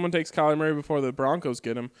football. If someone takes Kyler Murray before the Broncos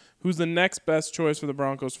get him, who's the next best choice for the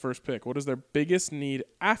Broncos' first pick? What is their biggest need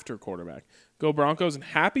after quarterback? Go Broncos, and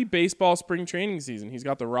happy baseball spring training season. He's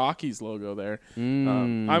got the Rockies logo there.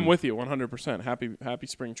 I'm with you 100%. Happy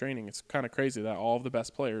spring training. It's kind of crazy that all of the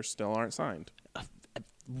best players still aren't signed.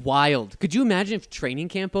 Wild. Could you imagine if training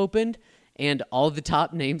camp opened and all the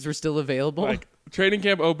top names were still available? Like, training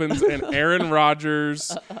camp opens and Aaron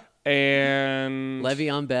Rodgers and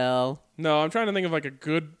Le'Veon Bell. No, I'm trying to think of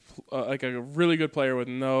a really good player with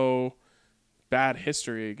no bad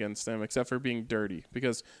history against him except for being dirty.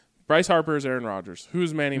 Because Bryce Harper is Aaron Rodgers.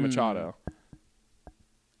 Who's Manny Machado?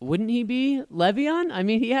 Wouldn't he be Le'Veon? I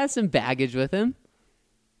mean, he has some baggage with him.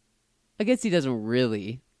 I guess he doesn't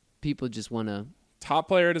really. People just want to. Top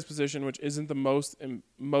player at his position, which isn't the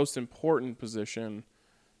most important position.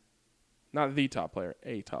 Not the top player,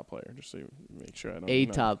 a top player, just so you make sure I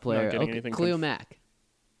don't. Top player. Okay, Khalil Mack.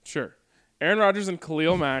 Sure. Aaron Rodgers and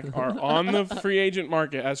Khalil Mack are on the free agent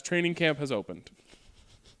market as training camp has opened.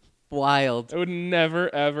 Wild. It would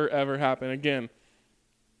never, ever, ever happen. Again,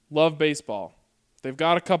 love baseball. They've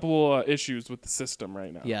got a couple issues with the system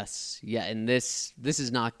right now. Yes. Yeah, and this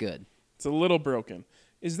is not good. It's a little broken.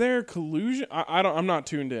 Is there collusion? I'm not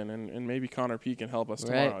tuned in, and maybe Connor P can help us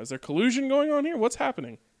tomorrow. Is there collusion going on here? What's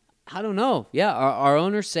happening? I don't know. Yeah, our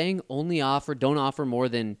owner's saying don't offer more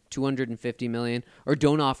than $250 million, or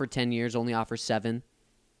don't offer 10 years, only offer 7.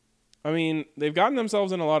 I mean, they've gotten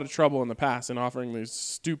themselves in a lot of trouble in the past in offering these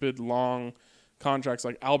stupid long contracts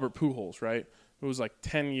like Albert Pujols, right? It was like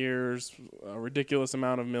 10 years, a ridiculous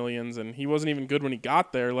amount of millions, and he wasn't even good when he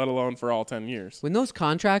got there, let alone for all 10 years. When those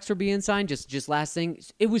contracts were being signed, just last thing,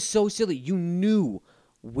 it was so silly. You knew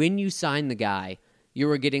when you signed the guy, you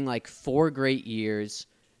were getting like 4 great years,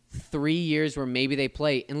 3 years where maybe they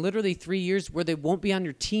play, and literally 3 years where they won't be on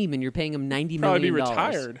your team and you're paying them $90 million. Probably be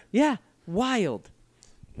retired. Yeah, wild.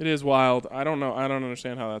 It is wild. I don't know. I don't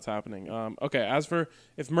understand how that's happening. Okay, as for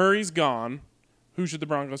if Murray's gone, who should the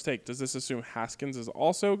Broncos take? Does this assume Haskins is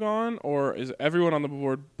also gone, or is everyone on the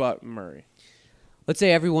board but Murray? Let's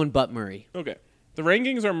say everyone but Murray. Okay. The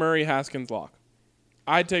rankings are Murray, Haskins, lock.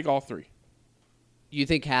 I'd take all 3. You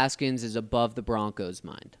think Haskins is above the Broncos'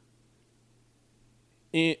 mind?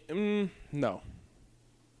 No.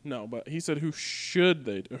 No, but he said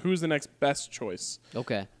who's the next best choice?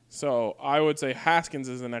 Okay. So I would say Haskins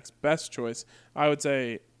is the next best choice. I would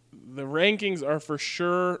say the rankings are for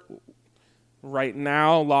sure right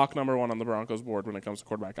now lock number 1 on the Broncos board when it comes to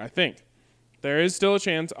quarterback. I think there is still a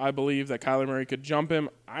chance, I believe, that Kyler Murray could jump him.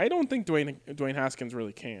 I don't think Dwayne Haskins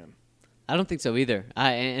really can. I don't think so either.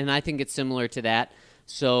 I think it's similar to that.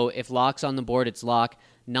 So if lock's on the board, it's lock,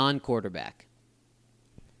 non-quarterback.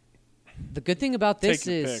 The good thing about this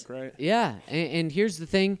Take your is, pick, right? Yeah, and here's the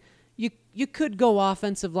thing. you could go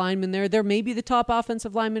offensive lineman there. There may be the top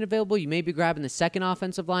offensive lineman available. You may be grabbing the second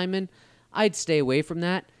offensive lineman. I'd stay away from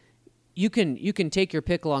that. You can take your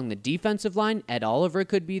pick along the defensive line. Ed Oliver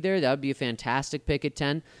could be there. That would be a fantastic pick at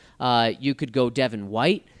 10. You could go Devin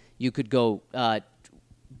White. You could go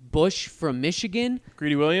Bush from Michigan.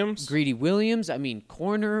 Greedy Williams. I mean,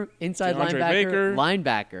 corner, inside DeAndre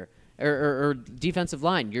linebacker, or defensive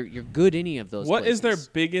line. You're good any of those What places. is their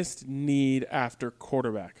biggest need after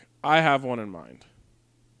quarterback? I have one in mind.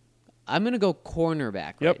 I'm going to go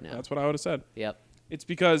cornerback right now. That's what I would have said. Yep. It's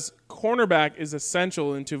because cornerback is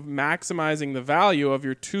essential into maximizing the value of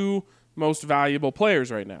your two most valuable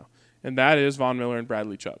players right now, and that is Von Miller and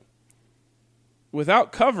Bradley Chubb.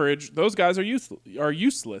 Without coverage, those guys are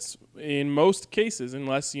useless in most cases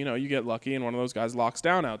unless, you get lucky and one of those guys locks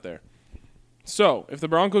down out there. So, if the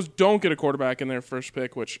Broncos don't get a quarterback in their first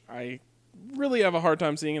pick, which I really have a hard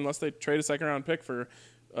time seeing unless they trade a second-round pick for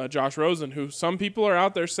Josh Rosen, who some people are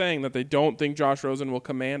out there saying that they don't think Josh Rosen will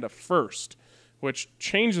command a first, which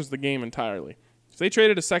changes the game entirely. If they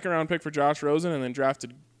traded a second-round pick for Josh Rosen and then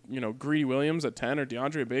drafted, Greedy Williams at 10 or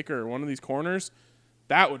DeAndre Baker or one of these corners,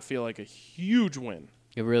 that would feel like a huge win.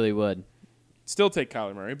 It really would. Still take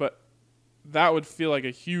Kyler Murray, but that would feel like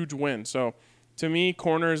a huge win. So, to me,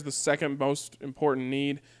 corner is the second most important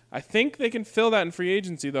need. I think they can fill that in free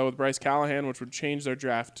agency, though, with Bryce Callahan, which would change their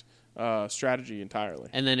draft strategy entirely.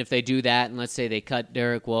 And then if they do that, and let's say they cut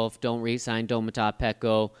Derek Wolfe, don't re-sign Domata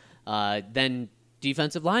Peko, then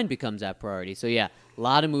defensive line becomes that priority. So, yeah, a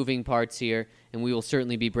lot of moving parts here, and we will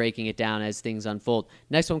certainly be breaking it down as things unfold.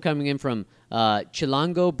 Next one coming in from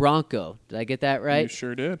Chilango Bronco. Did I get that right? You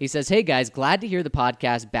sure did. He says, hey, guys, glad to hear the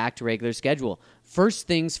podcast back to regular schedule. First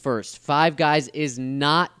things first, Five Guys is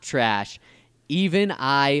not trash. Even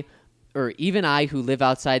I who live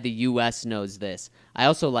outside the U.S. knows this. I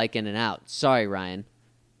also like In-N-Out. Sorry, Ryan.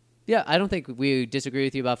 Yeah, I don't think we disagree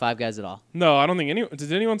with you about Five Guys at all. No, I don't think anyone.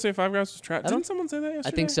 Did anyone say Five Guys was trash? Didn't someone say that yesterday?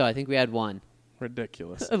 I think so. I think we had one.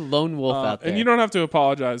 Ridiculous. A lone wolf out there. And you don't have to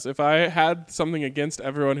apologize. If I had something against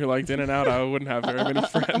everyone who liked In-N-Out, I wouldn't have very many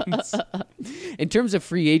friends. In terms of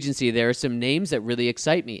free agency, there are some names that really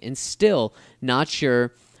excite me, and still not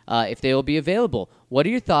sure if they will be available. What are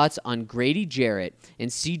your thoughts on Grady Jarrett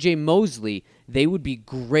and C.J. Mosley? They would be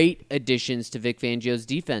great additions to Vic Fangio's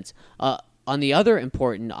defense. On the other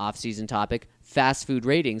important offseason topic, fast food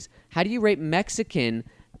ratings, how do you rate Mexican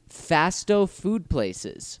fasto food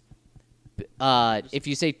places? If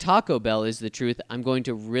you say Taco Bell is the truth, I'm going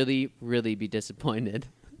to really, really be disappointed.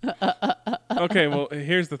 Okay, well,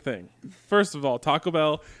 here's the thing. First of all, Taco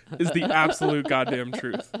Bell is the absolute goddamn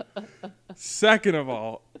truth. Second of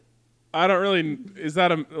all, I don't really... Is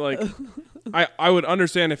that I would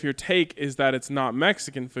understand if your take is that it's not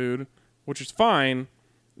Mexican food, which is fine.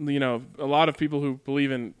 A lot of people who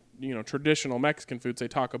believe in, traditional Mexican food say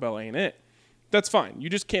Taco Bell ain't it. That's fine. You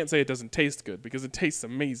just can't say it doesn't taste good because it tastes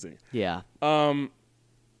amazing. Yeah.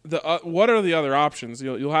 What are the other options?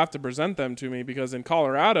 You'll have to present them to me because in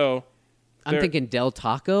Colorado, I'm thinking Del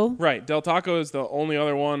Taco. Right, Del Taco is the only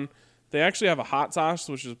other one. They actually have a hot sauce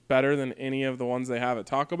which is better than any of the ones they have at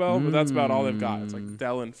Taco Bell, but that's about all they've got. It's like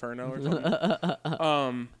Del Inferno or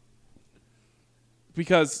something.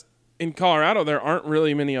 Because in Colorado there aren't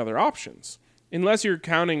really many other options. Unless you're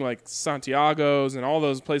counting like Santiago's and all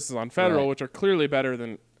those places on Federal, right, which are clearly better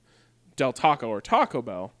than Del Taco or Taco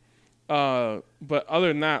Bell. But other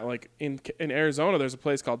than that, like in Arizona, there's a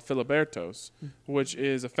place called Filiberto's, which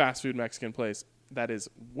is a fast food Mexican place that is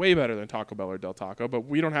way better than Taco Bell or Del Taco, but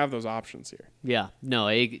we don't have those options here. Yeah. No,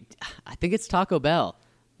 I think it's Taco Bell.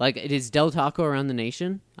 Like, it is Del Taco around the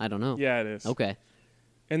nation? I don't know. Yeah, it is. Okay.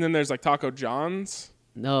 And then there's like Taco John's.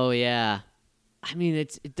 No, yeah. I mean,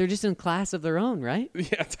 they're just in class of their own, right?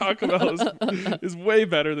 Yeah, Taco Bell is way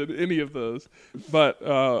better than any of those. But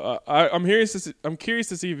I'm curious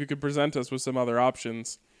to see if you could present us with some other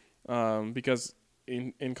options, because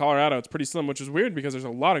in Colorado it's pretty slim, which is weird because there's a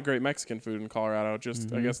lot of great Mexican food in Colorado.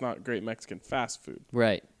 Just I guess not great Mexican fast food.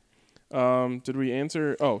 Right. Did we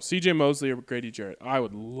answer? Oh, C.J. Mosley or Grady Jarrett? I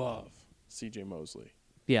would love C.J. Mosley.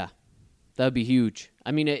 Yeah, that would be huge.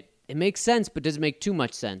 I mean, it makes sense, but does it make too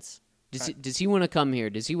much sense? Does he want to come here?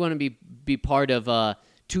 Does he want to be part of a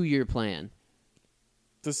 2-year plan?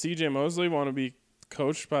 Does C.J. Mosley want to be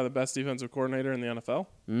coached by the best defensive coordinator in the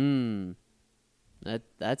NFL?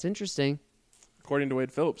 That's interesting. According to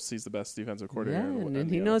Wade Phillips, he's the best defensive coordinator. Yeah, in and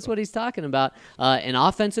the he knows NFL. what he's talking about. An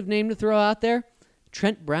offensive name to throw out there,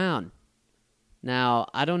 Trent Brown. Now,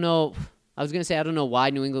 I don't know. I was going to say I don't know why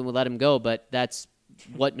New England would let him go, but that's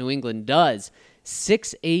what New England does.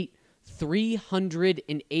 6'8",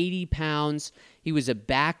 380 pounds. He was a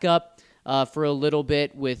backup for a little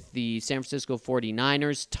bit with the San Francisco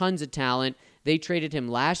 49ers. Tons of talent. They traded him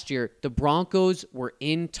last year. The Broncos were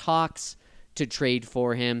in talks to trade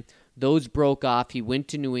for him. Those broke off. He went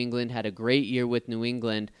to New England, had a great year with New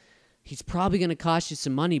England. He's probably going to cost you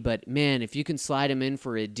some money, but man, if you can slide him in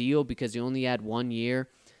for a deal because he only had 1 year,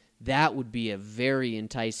 that would be a very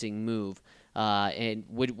enticing move, and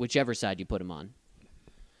whichever side you put him on.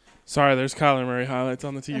 Sorry, there's Kyler Murray highlights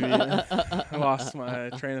on the TV. I lost my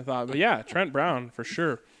train of thought. But yeah, Trent Brown, for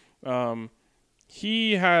sure.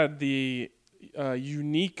 He had the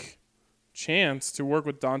unique chance to work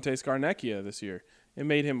with Dante Scarnecchia this year. It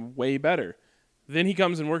made him way better. Then he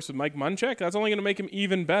comes and works with Mike Munchak. That's only going to make him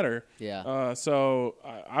even better. Yeah. So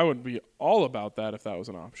I would be all about that if that was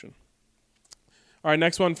an option. All right,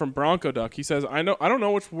 next one from Bronco Duck. He says, I don't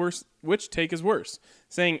know which take is worse,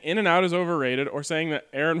 saying in and out is overrated or saying that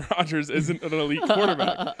Aaron Rodgers isn't an elite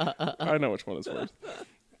quarterback. I know which one is worse.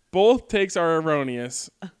 Both takes are erroneous.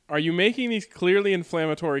 Are you making these clearly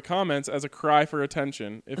inflammatory comments as a cry for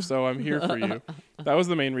attention? If so, I'm here for you. That was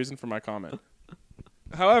the main reason for my comment.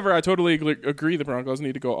 However, I totally agree the Broncos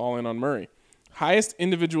need to go all in on Murray. Highest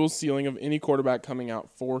individual ceiling of any quarterback coming out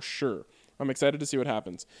for sure. I'm excited to see what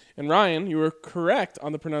happens. And Ryan, you were correct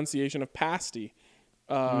on the pronunciation of pasty.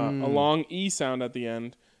 A long E sound at the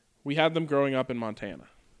end. We had them growing up in Montana.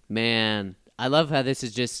 Man, I love how this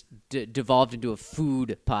has just devolved into a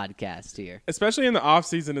food podcast here. Especially in the off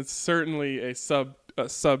season, it's certainly a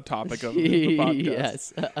subtopic of the podcast.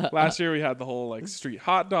 Yes. Last year we had the whole street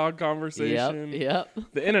hot dog conversation. Yep.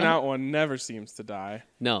 The In-N-Out one never seems to die.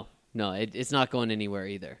 No, it's not going anywhere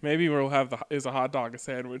either. Maybe we'll have is a hot dog a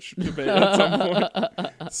sandwich debate at some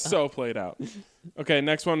point. So played out. Okay,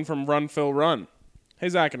 next one from Run Phil Run. Hey,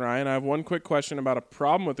 Zach and Ryan, I have one quick question about a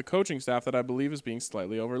problem with the coaching staff that I believe is being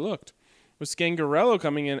slightly overlooked. With Scangarello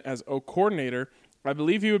coming in as O-coordinator, I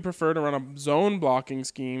believe he would prefer to run a zone blocking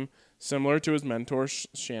scheme similar to his mentors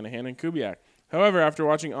Shanahan and Kubiak. However, after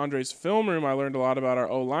watching Andre's film room, I learned a lot about our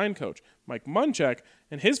O-line coach, Mike Munchak,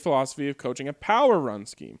 and his philosophy of coaching a power run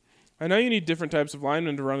scheme. I know you need different types of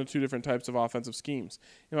linemen to run the two different types of offensive schemes.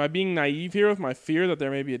 Am I being naive here with my fear that there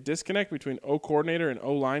may be a disconnect between O-coordinator and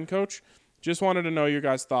O-line coach? Just wanted to know your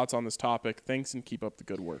guys' thoughts on this topic. Thanks, and keep up the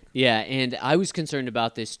good work. Yeah, and I was concerned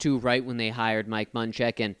about this too right when they hired Mike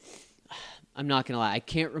Munchak, and I'm not going to lie, I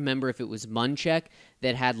can't remember if it was Munchak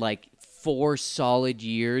that had 4 solid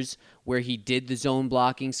years where he did the zone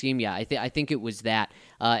blocking scheme. Yeah, I think it was that,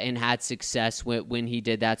 and had success when he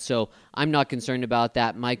did that. So I'm not concerned about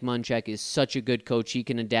that. Mike Munchak is such a good coach. He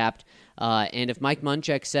can adapt. And if Mike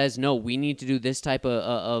Munchak says, no, we need to do this type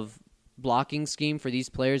of blocking scheme for these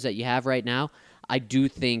players that you have right now, I do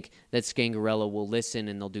think that Scangarello will listen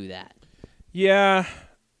and they'll do that. Yeah,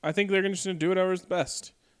 I think they're just going to do whatever's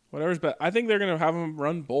best. Whatever's best. I think they're going to have them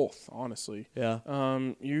run both, honestly. Yeah.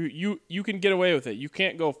 You can get away with it. You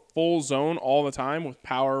can't go full zone all the time with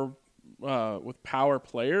power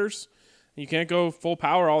players. You can't go full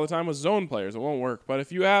power all the time with zone players. It won't work. But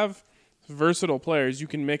if you have versatile players, you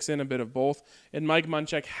can mix in a bit of both. And Mike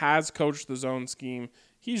Munchak has coached the zone scheme.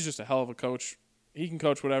 He's just a hell of a coach. He can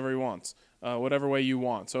coach whatever he wants, whatever way you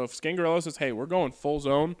want. So if Scangarello says, hey, we're going full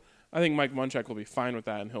zone, I think Mike Munchak will be fine with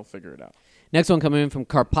that, and he'll figure it out. Next one coming in from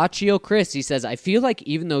Carpaccio Chris. He says, I feel like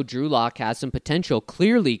even though Drew Lock has some potential,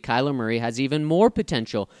 clearly Kyler Murray has even more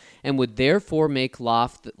potential and would therefore make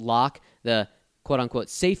Lock the quote-unquote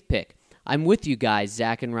safe pick. I'm with you guys,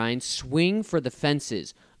 Zach and Ryan. Swing for the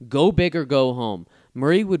fences. Go big or go home.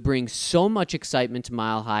 Murray would bring so much excitement to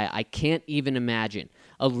Mile High, I can't even imagine.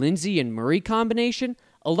 A Lindsey and Murray combination?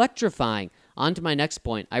 Electrifying. On to my next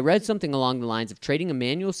point. I read something along the lines of trading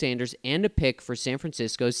Emmanuel Sanders and a pick for San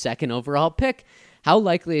Francisco's second overall pick. How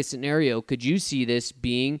likely a scenario could you see this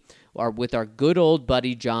being with our good old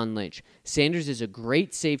buddy John Lynch? Sanders is a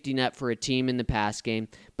great safety net for a team in the pass game,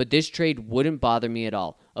 but this trade wouldn't bother me at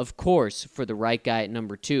all. Of course, for the right guy at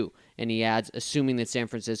number 2. And he adds, assuming that San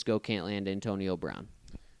Francisco can't land Antonio Brown.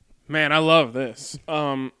 Man, I love this.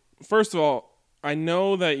 First of all, I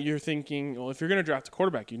know that you're thinking, well, if you're going to draft a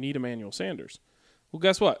quarterback, you need Emmanuel Sanders. Well,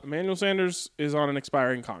 guess what? Emmanuel Sanders is on an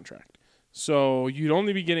expiring contract. So you'd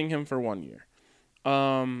only be getting him for 1 year.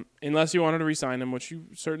 Unless you wanted to re-sign him, which you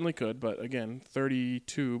certainly could. But again,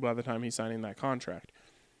 32 by the time he's signing that contract.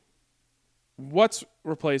 What's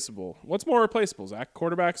replaceable? What's more replaceable, Zach?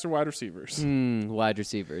 Quarterbacks or wide receivers? Wide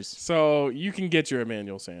receivers. So you can get your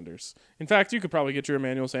Emmanuel Sanders. In fact, you could probably get your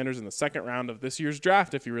Emmanuel Sanders in the second round of this year's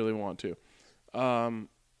draft if you really want to.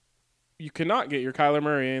 You cannot get your Kyler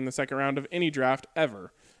Murray in the second round of any draft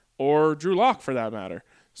ever, or Drew Lock for that matter.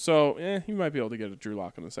 So, you might be able to get a Drew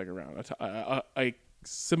Lock in the second round, a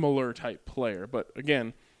similar type player. But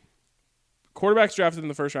again, quarterbacks drafted in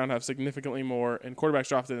the first round have significantly more, and quarterbacks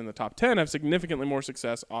drafted in the top 10 have significantly more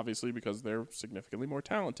success, obviously, because they're significantly more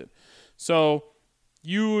talented. So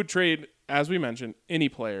you would trade, as we mentioned, any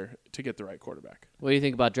player to get the right quarterback. What do you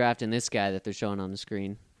think about drafting this guy that they're showing on the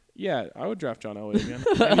screen? Yeah, I would draft John Elway again.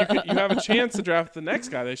 And you have a chance to draft the next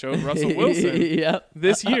guy they showed, Russell Wilson, Yep.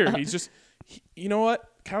 this year. He's just, you know what?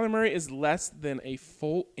 Kyler Murray is less than a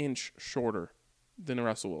full inch shorter than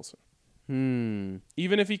Russell Wilson.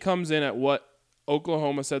 Even if he comes in at what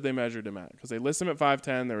Oklahoma said they measured him at, because they list him at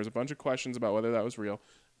 5'10". There was a bunch of questions about whether that was real.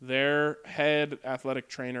 Their head athletic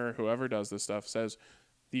trainer, whoever does this stuff, says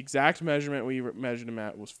the exact measurement we measured him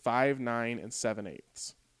at was 5'9" and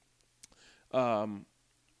 7/8.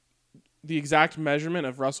 The exact measurement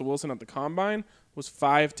of Russell Wilson at the combine was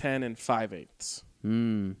 5'10" and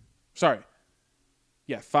 5/8. Sorry.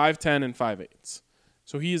 Yeah, 5'10" and 5/8.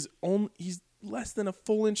 So he's less than a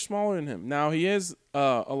full inch smaller than him. Now he is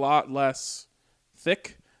a lot less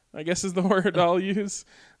thick, I guess is the word I'll use.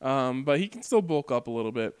 But he can still bulk up a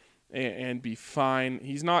little bit and be fine.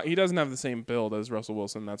 He doesn't have the same build as Russell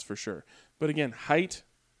Wilson, that's for sure. But again, height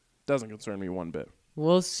doesn't concern me one bit.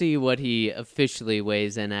 We'll see what he officially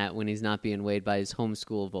weighs in at when he's not being weighed by his home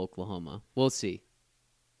school of Oklahoma. We'll see.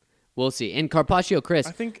 And Carpaccio Chris.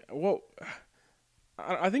 I think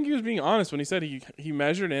he was being honest when he said he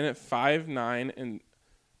measured in at 5'9" and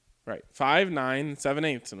 5'9"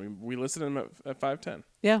 7/8", and we listed him at 5'10".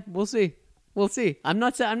 Yeah, we'll see. I'm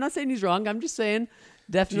not saying he's wrong. I'm just saying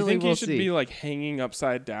definitely. Do you think he should be like hanging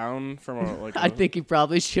upside down from a I think he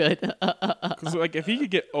probably should. Because like if he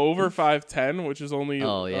could get over 5'10", which is only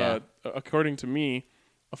according to me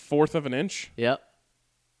a fourth of an inch. Yep.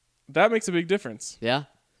 That makes a big difference. Yeah,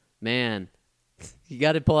 man. You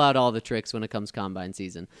got to pull out all the tricks when it comes combine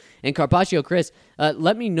season. And Carpaccio, Chris,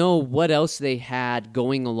 let me know what else they had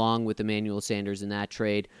going along with Emmanuel Sanders in that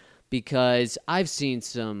trade, because I've seen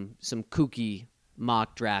some kooky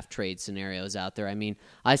mock draft trade scenarios out there. I mean,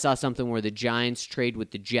 I saw something where the Giants trade with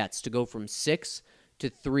the Jets to go from 6 to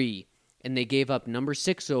 3, and they gave up number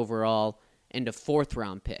 6 overall and a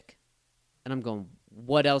 4th-round pick. And I'm going,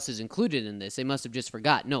 what else is included in this? They must have just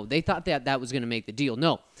forgot. No, they thought that was going to make the deal.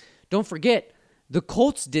 No, don't forget, the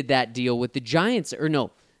Colts did that deal with the Giants.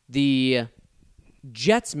 The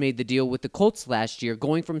Jets made the deal with the Colts last year,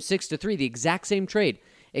 going from 6 to 3, the exact same trade.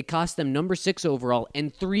 It cost them number 6 overall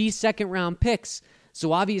and 3 second-round picks.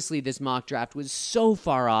 So obviously this mock draft was so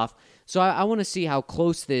far off. So I want to see how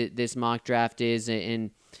close this mock draft is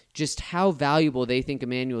and just how valuable they think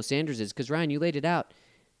Emmanuel Sanders is. Because, Ryan, you laid it out.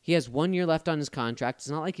 He has 1 year left on his contract. It's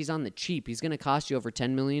not like he's on the cheap. He's going to cost you over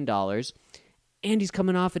 $10 million. And he's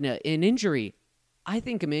coming off an injury. I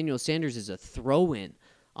think Emmanuel Sanders is a throw-in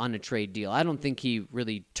on a trade deal. I don't think he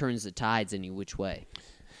really turns the tides any which way.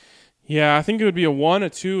 Yeah, I think it would be a 1,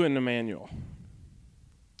 a 2, and Emmanuel.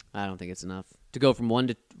 I don't think it's enough to go from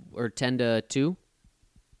 10 to 2.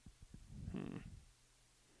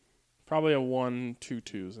 Probably a 1, 2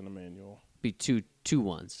 2s and Emmanuel. Be two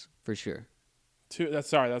 1s for sure.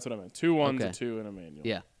 That's what I meant. 2 1s, okay. A 2, and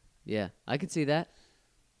Emmanuel. Yeah, I could see that.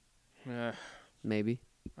 Yeah, maybe.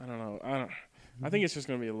 I don't know. I think it's just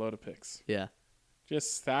going to be a load of picks. Yeah,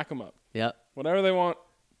 just stack them up. Yep. Whatever they want.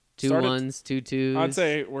 2 1s, 2 2s. I'd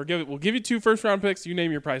say we'll give you 2 first-round picks. You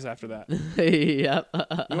name your price after that. Yep.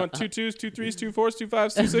 You want 2 2s, 2 3s, 2 4s, 2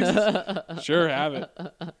 5s, 2 6s? Sure, have it.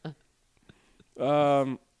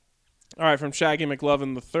 All right, from Shaggy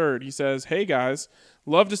McLovin III. He says, "Hey guys,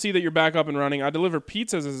 love to see that you're back up and running. I deliver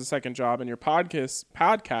pizzas as a second job, and your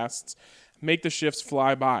podcasts make the shifts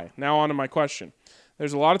fly by. Now on to my question.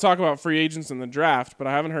 There's a lot of talk about free agents in the draft, but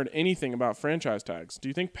I haven't heard anything about franchise tags. Do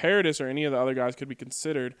you think Paradis or any of the other guys could be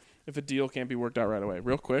considered if a deal can't be worked out right away?"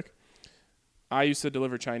 Real quick, I used to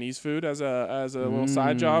deliver Chinese food as a little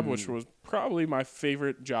side job, which was probably my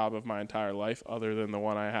favorite job of my entire life, other than the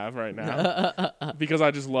one I have right now, because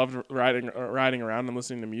I just loved riding around and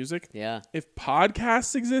listening to music. Yeah. If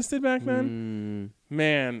podcasts existed back then,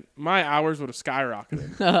 man, my hours would have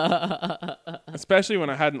skyrocketed. Especially when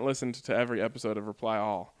I hadn't listened to every episode of Reply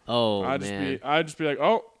All. Oh, I'd just be like,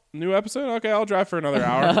 oh, new episode? Okay, I'll drive for another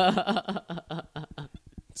hour.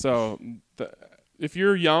 So if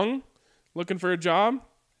you're young, looking for a job,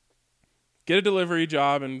 get a delivery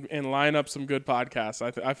job and line up some good podcasts.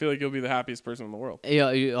 I feel like you'll be the happiest person in the world.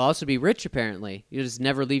 You'll also be rich, apparently. You just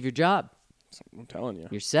never leave your job. I'm telling you.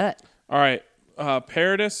 You're set. All right.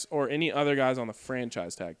 Paradis or any other guys on the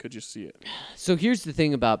franchise tag, could you see it? So here's the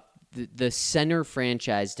thing about the center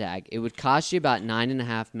franchise tag. It would cost you about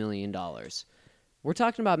 $9.5 million. We're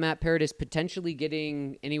talking about Matt Paradis potentially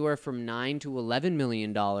getting anywhere from $9 to $11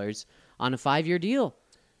 million on a 5-year deal.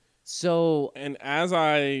 So, And as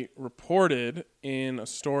I reported in a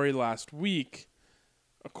story last week,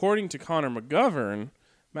 according to Connor McGovern,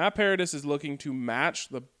 Matt Paradis is looking to match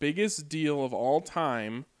the biggest deal of all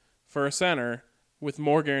time for a center with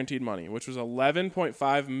more guaranteed money, which was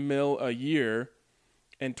 $11.5 million a year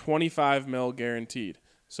and $25 million guaranteed.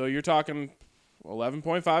 So you're talking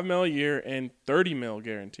 $11.5 million a year and $30 million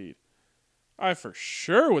guaranteed. I for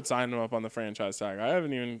sure would sign him up on the franchise tag. I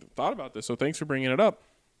haven't even thought about this, so thanks for bringing it up.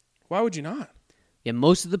 Why would you not? yeah,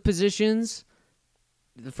 most of the positions,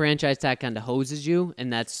 the franchise tag kind of hoses you,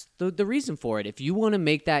 and that's the reason for it. If you want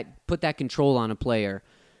to put that control on a player,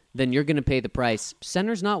 then you're going to pay the price.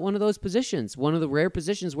 Center's not one of those positions, one of the rare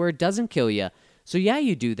positions where it doesn't kill you. So yeah,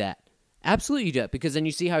 you do that. Absolutely you do it, because then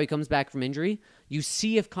you see how he comes back from injury. You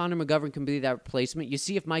see if Connor McGovern can be that replacement. You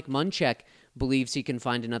see if Mike Munchak believes he can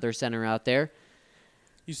find another center out there.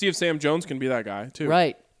 You see if Sam Jones can be that guy, too.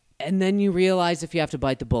 Right. And then you realize if you have to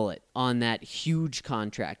bite the bullet on that huge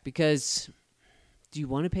contract, because do you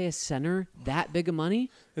want to pay a center that big of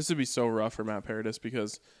money? This would be so rough for Matt Paradis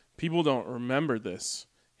because people don't remember this.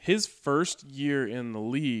 His first year in the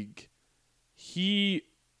league,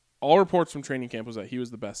 all reports from training camp was that he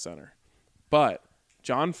was the best center. But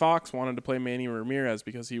John Fox wanted to play Manny Ramirez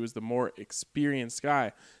because he was the more experienced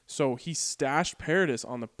guy. So he stashed Paradis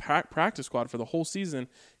on the practice squad for the whole season.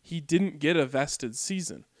 He didn't get a vested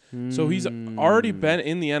season. So he's already been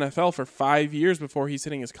in the NFL for 5 years before he's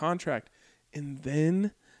hitting his contract. And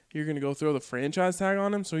then you're going to go throw the franchise tag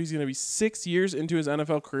on him? So he's going to be 6 years into his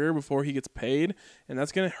NFL career before he gets paid, and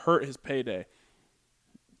that's going to hurt his payday.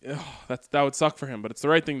 That would suck for him, but it's the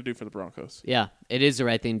right thing to do for the Broncos. Yeah, it is the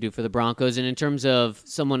right thing to do for the Broncos. And in terms of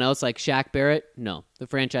someone else like Shaq Barrett, no. The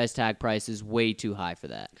franchise tag price is way too high for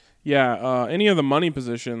that. Yeah, any of the money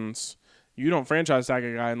positions, you don't franchise tag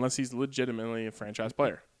a guy unless he's legitimately a franchise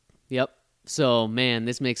player. Yep. So, man,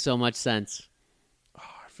 this makes so much sense. Oh,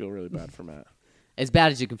 I feel really bad for Matt. As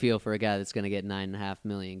bad as you can feel for a guy that's going to get $9.5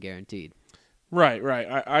 million guaranteed. Right.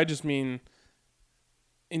 I just mean,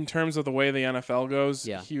 in terms of the way the NFL goes,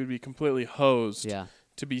 he would be completely hosed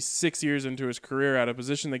to be 6 years into his career at a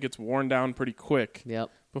position that gets worn down pretty quick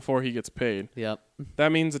before he gets paid. Yep.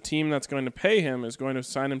 That means a team that's going to pay him is going to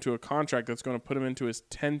sign him to a contract that's going to put him into his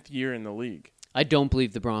 10th year in the league. I don't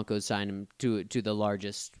believe the Broncos signed him to the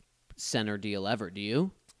largest center deal ever. Do you?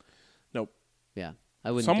 Nope. Yeah. I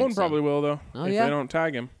wouldn't. Someone probably will, though, if they don't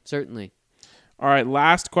tag him. Certainly. All right,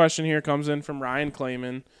 last question here comes in from Ryan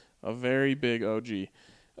Clayman, a very big OG.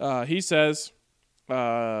 He says,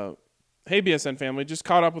 hey, BSN family, just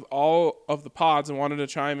caught up with all of the pods and wanted to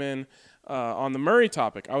chime in on the Murray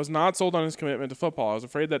topic. I was not sold on his commitment to football. I was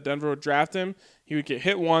afraid that Denver would draft him. He would get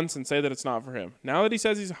hit once and say that it's not for him. Now that he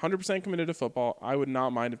says he's 100% committed to football, I would not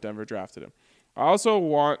mind if Denver drafted him. I also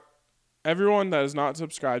want everyone that is not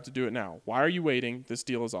subscribed to do it now. Why are you waiting? This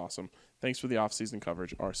deal is awesome. Thanks for the off-season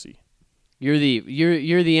coverage, RC. You're the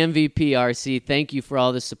MVP, RC. Thank you for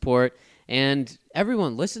all the support. And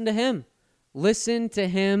everyone, listen to him. Listen to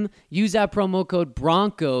him. Use that promo code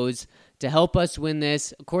Broncos to help us win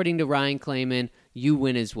this. According to Ryan Clayman, you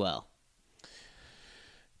win as well.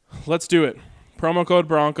 Let's do it. Promo code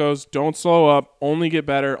Broncos. Don't slow up. Only get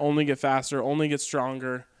better. Only get faster. Only get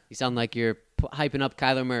stronger. You sound like you're hyping up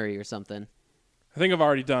Kyler Murray or something. I think I've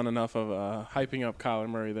already done enough of hyping up Kyler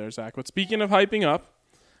Murray there, Zach. But speaking of hyping up,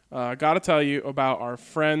 I got to tell you about our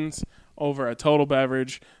friends over at Total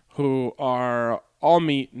Beverage who are all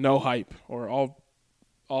meat, no hype, or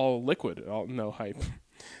all liquid, no hype.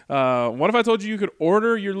 What if I told you could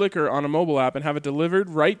order your liquor on a mobile app and have it delivered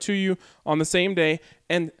right to you on the same day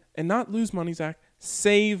and not lose money, Zach,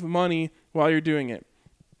 save money while you're doing it?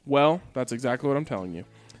 Well, that's exactly what I'm telling you.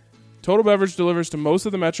 Total Beverage delivers to most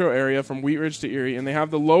of the metro area from Wheat Ridge to Erie, and they have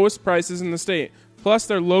the lowest prices in the state. Plus,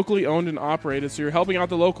 they're locally owned and operated, so you're helping out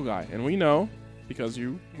the local guy. And we know, because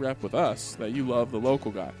you rep with us, that you love the local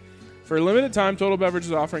guy. For a limited time, Total Beverage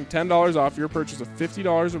is offering $10 off your purchase of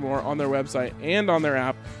 $50 or more on their website and on their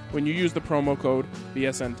app when you use the promo code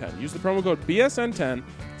BSN10. Use the promo code BSN10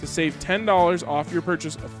 to save $10 off your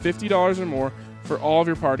purchase of $50 or more for all of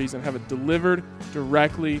your parties and have it delivered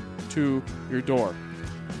directly to your door.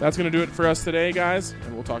 That's going to do it for us today, guys,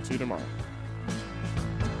 and we'll talk to you tomorrow.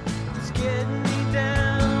 It's getting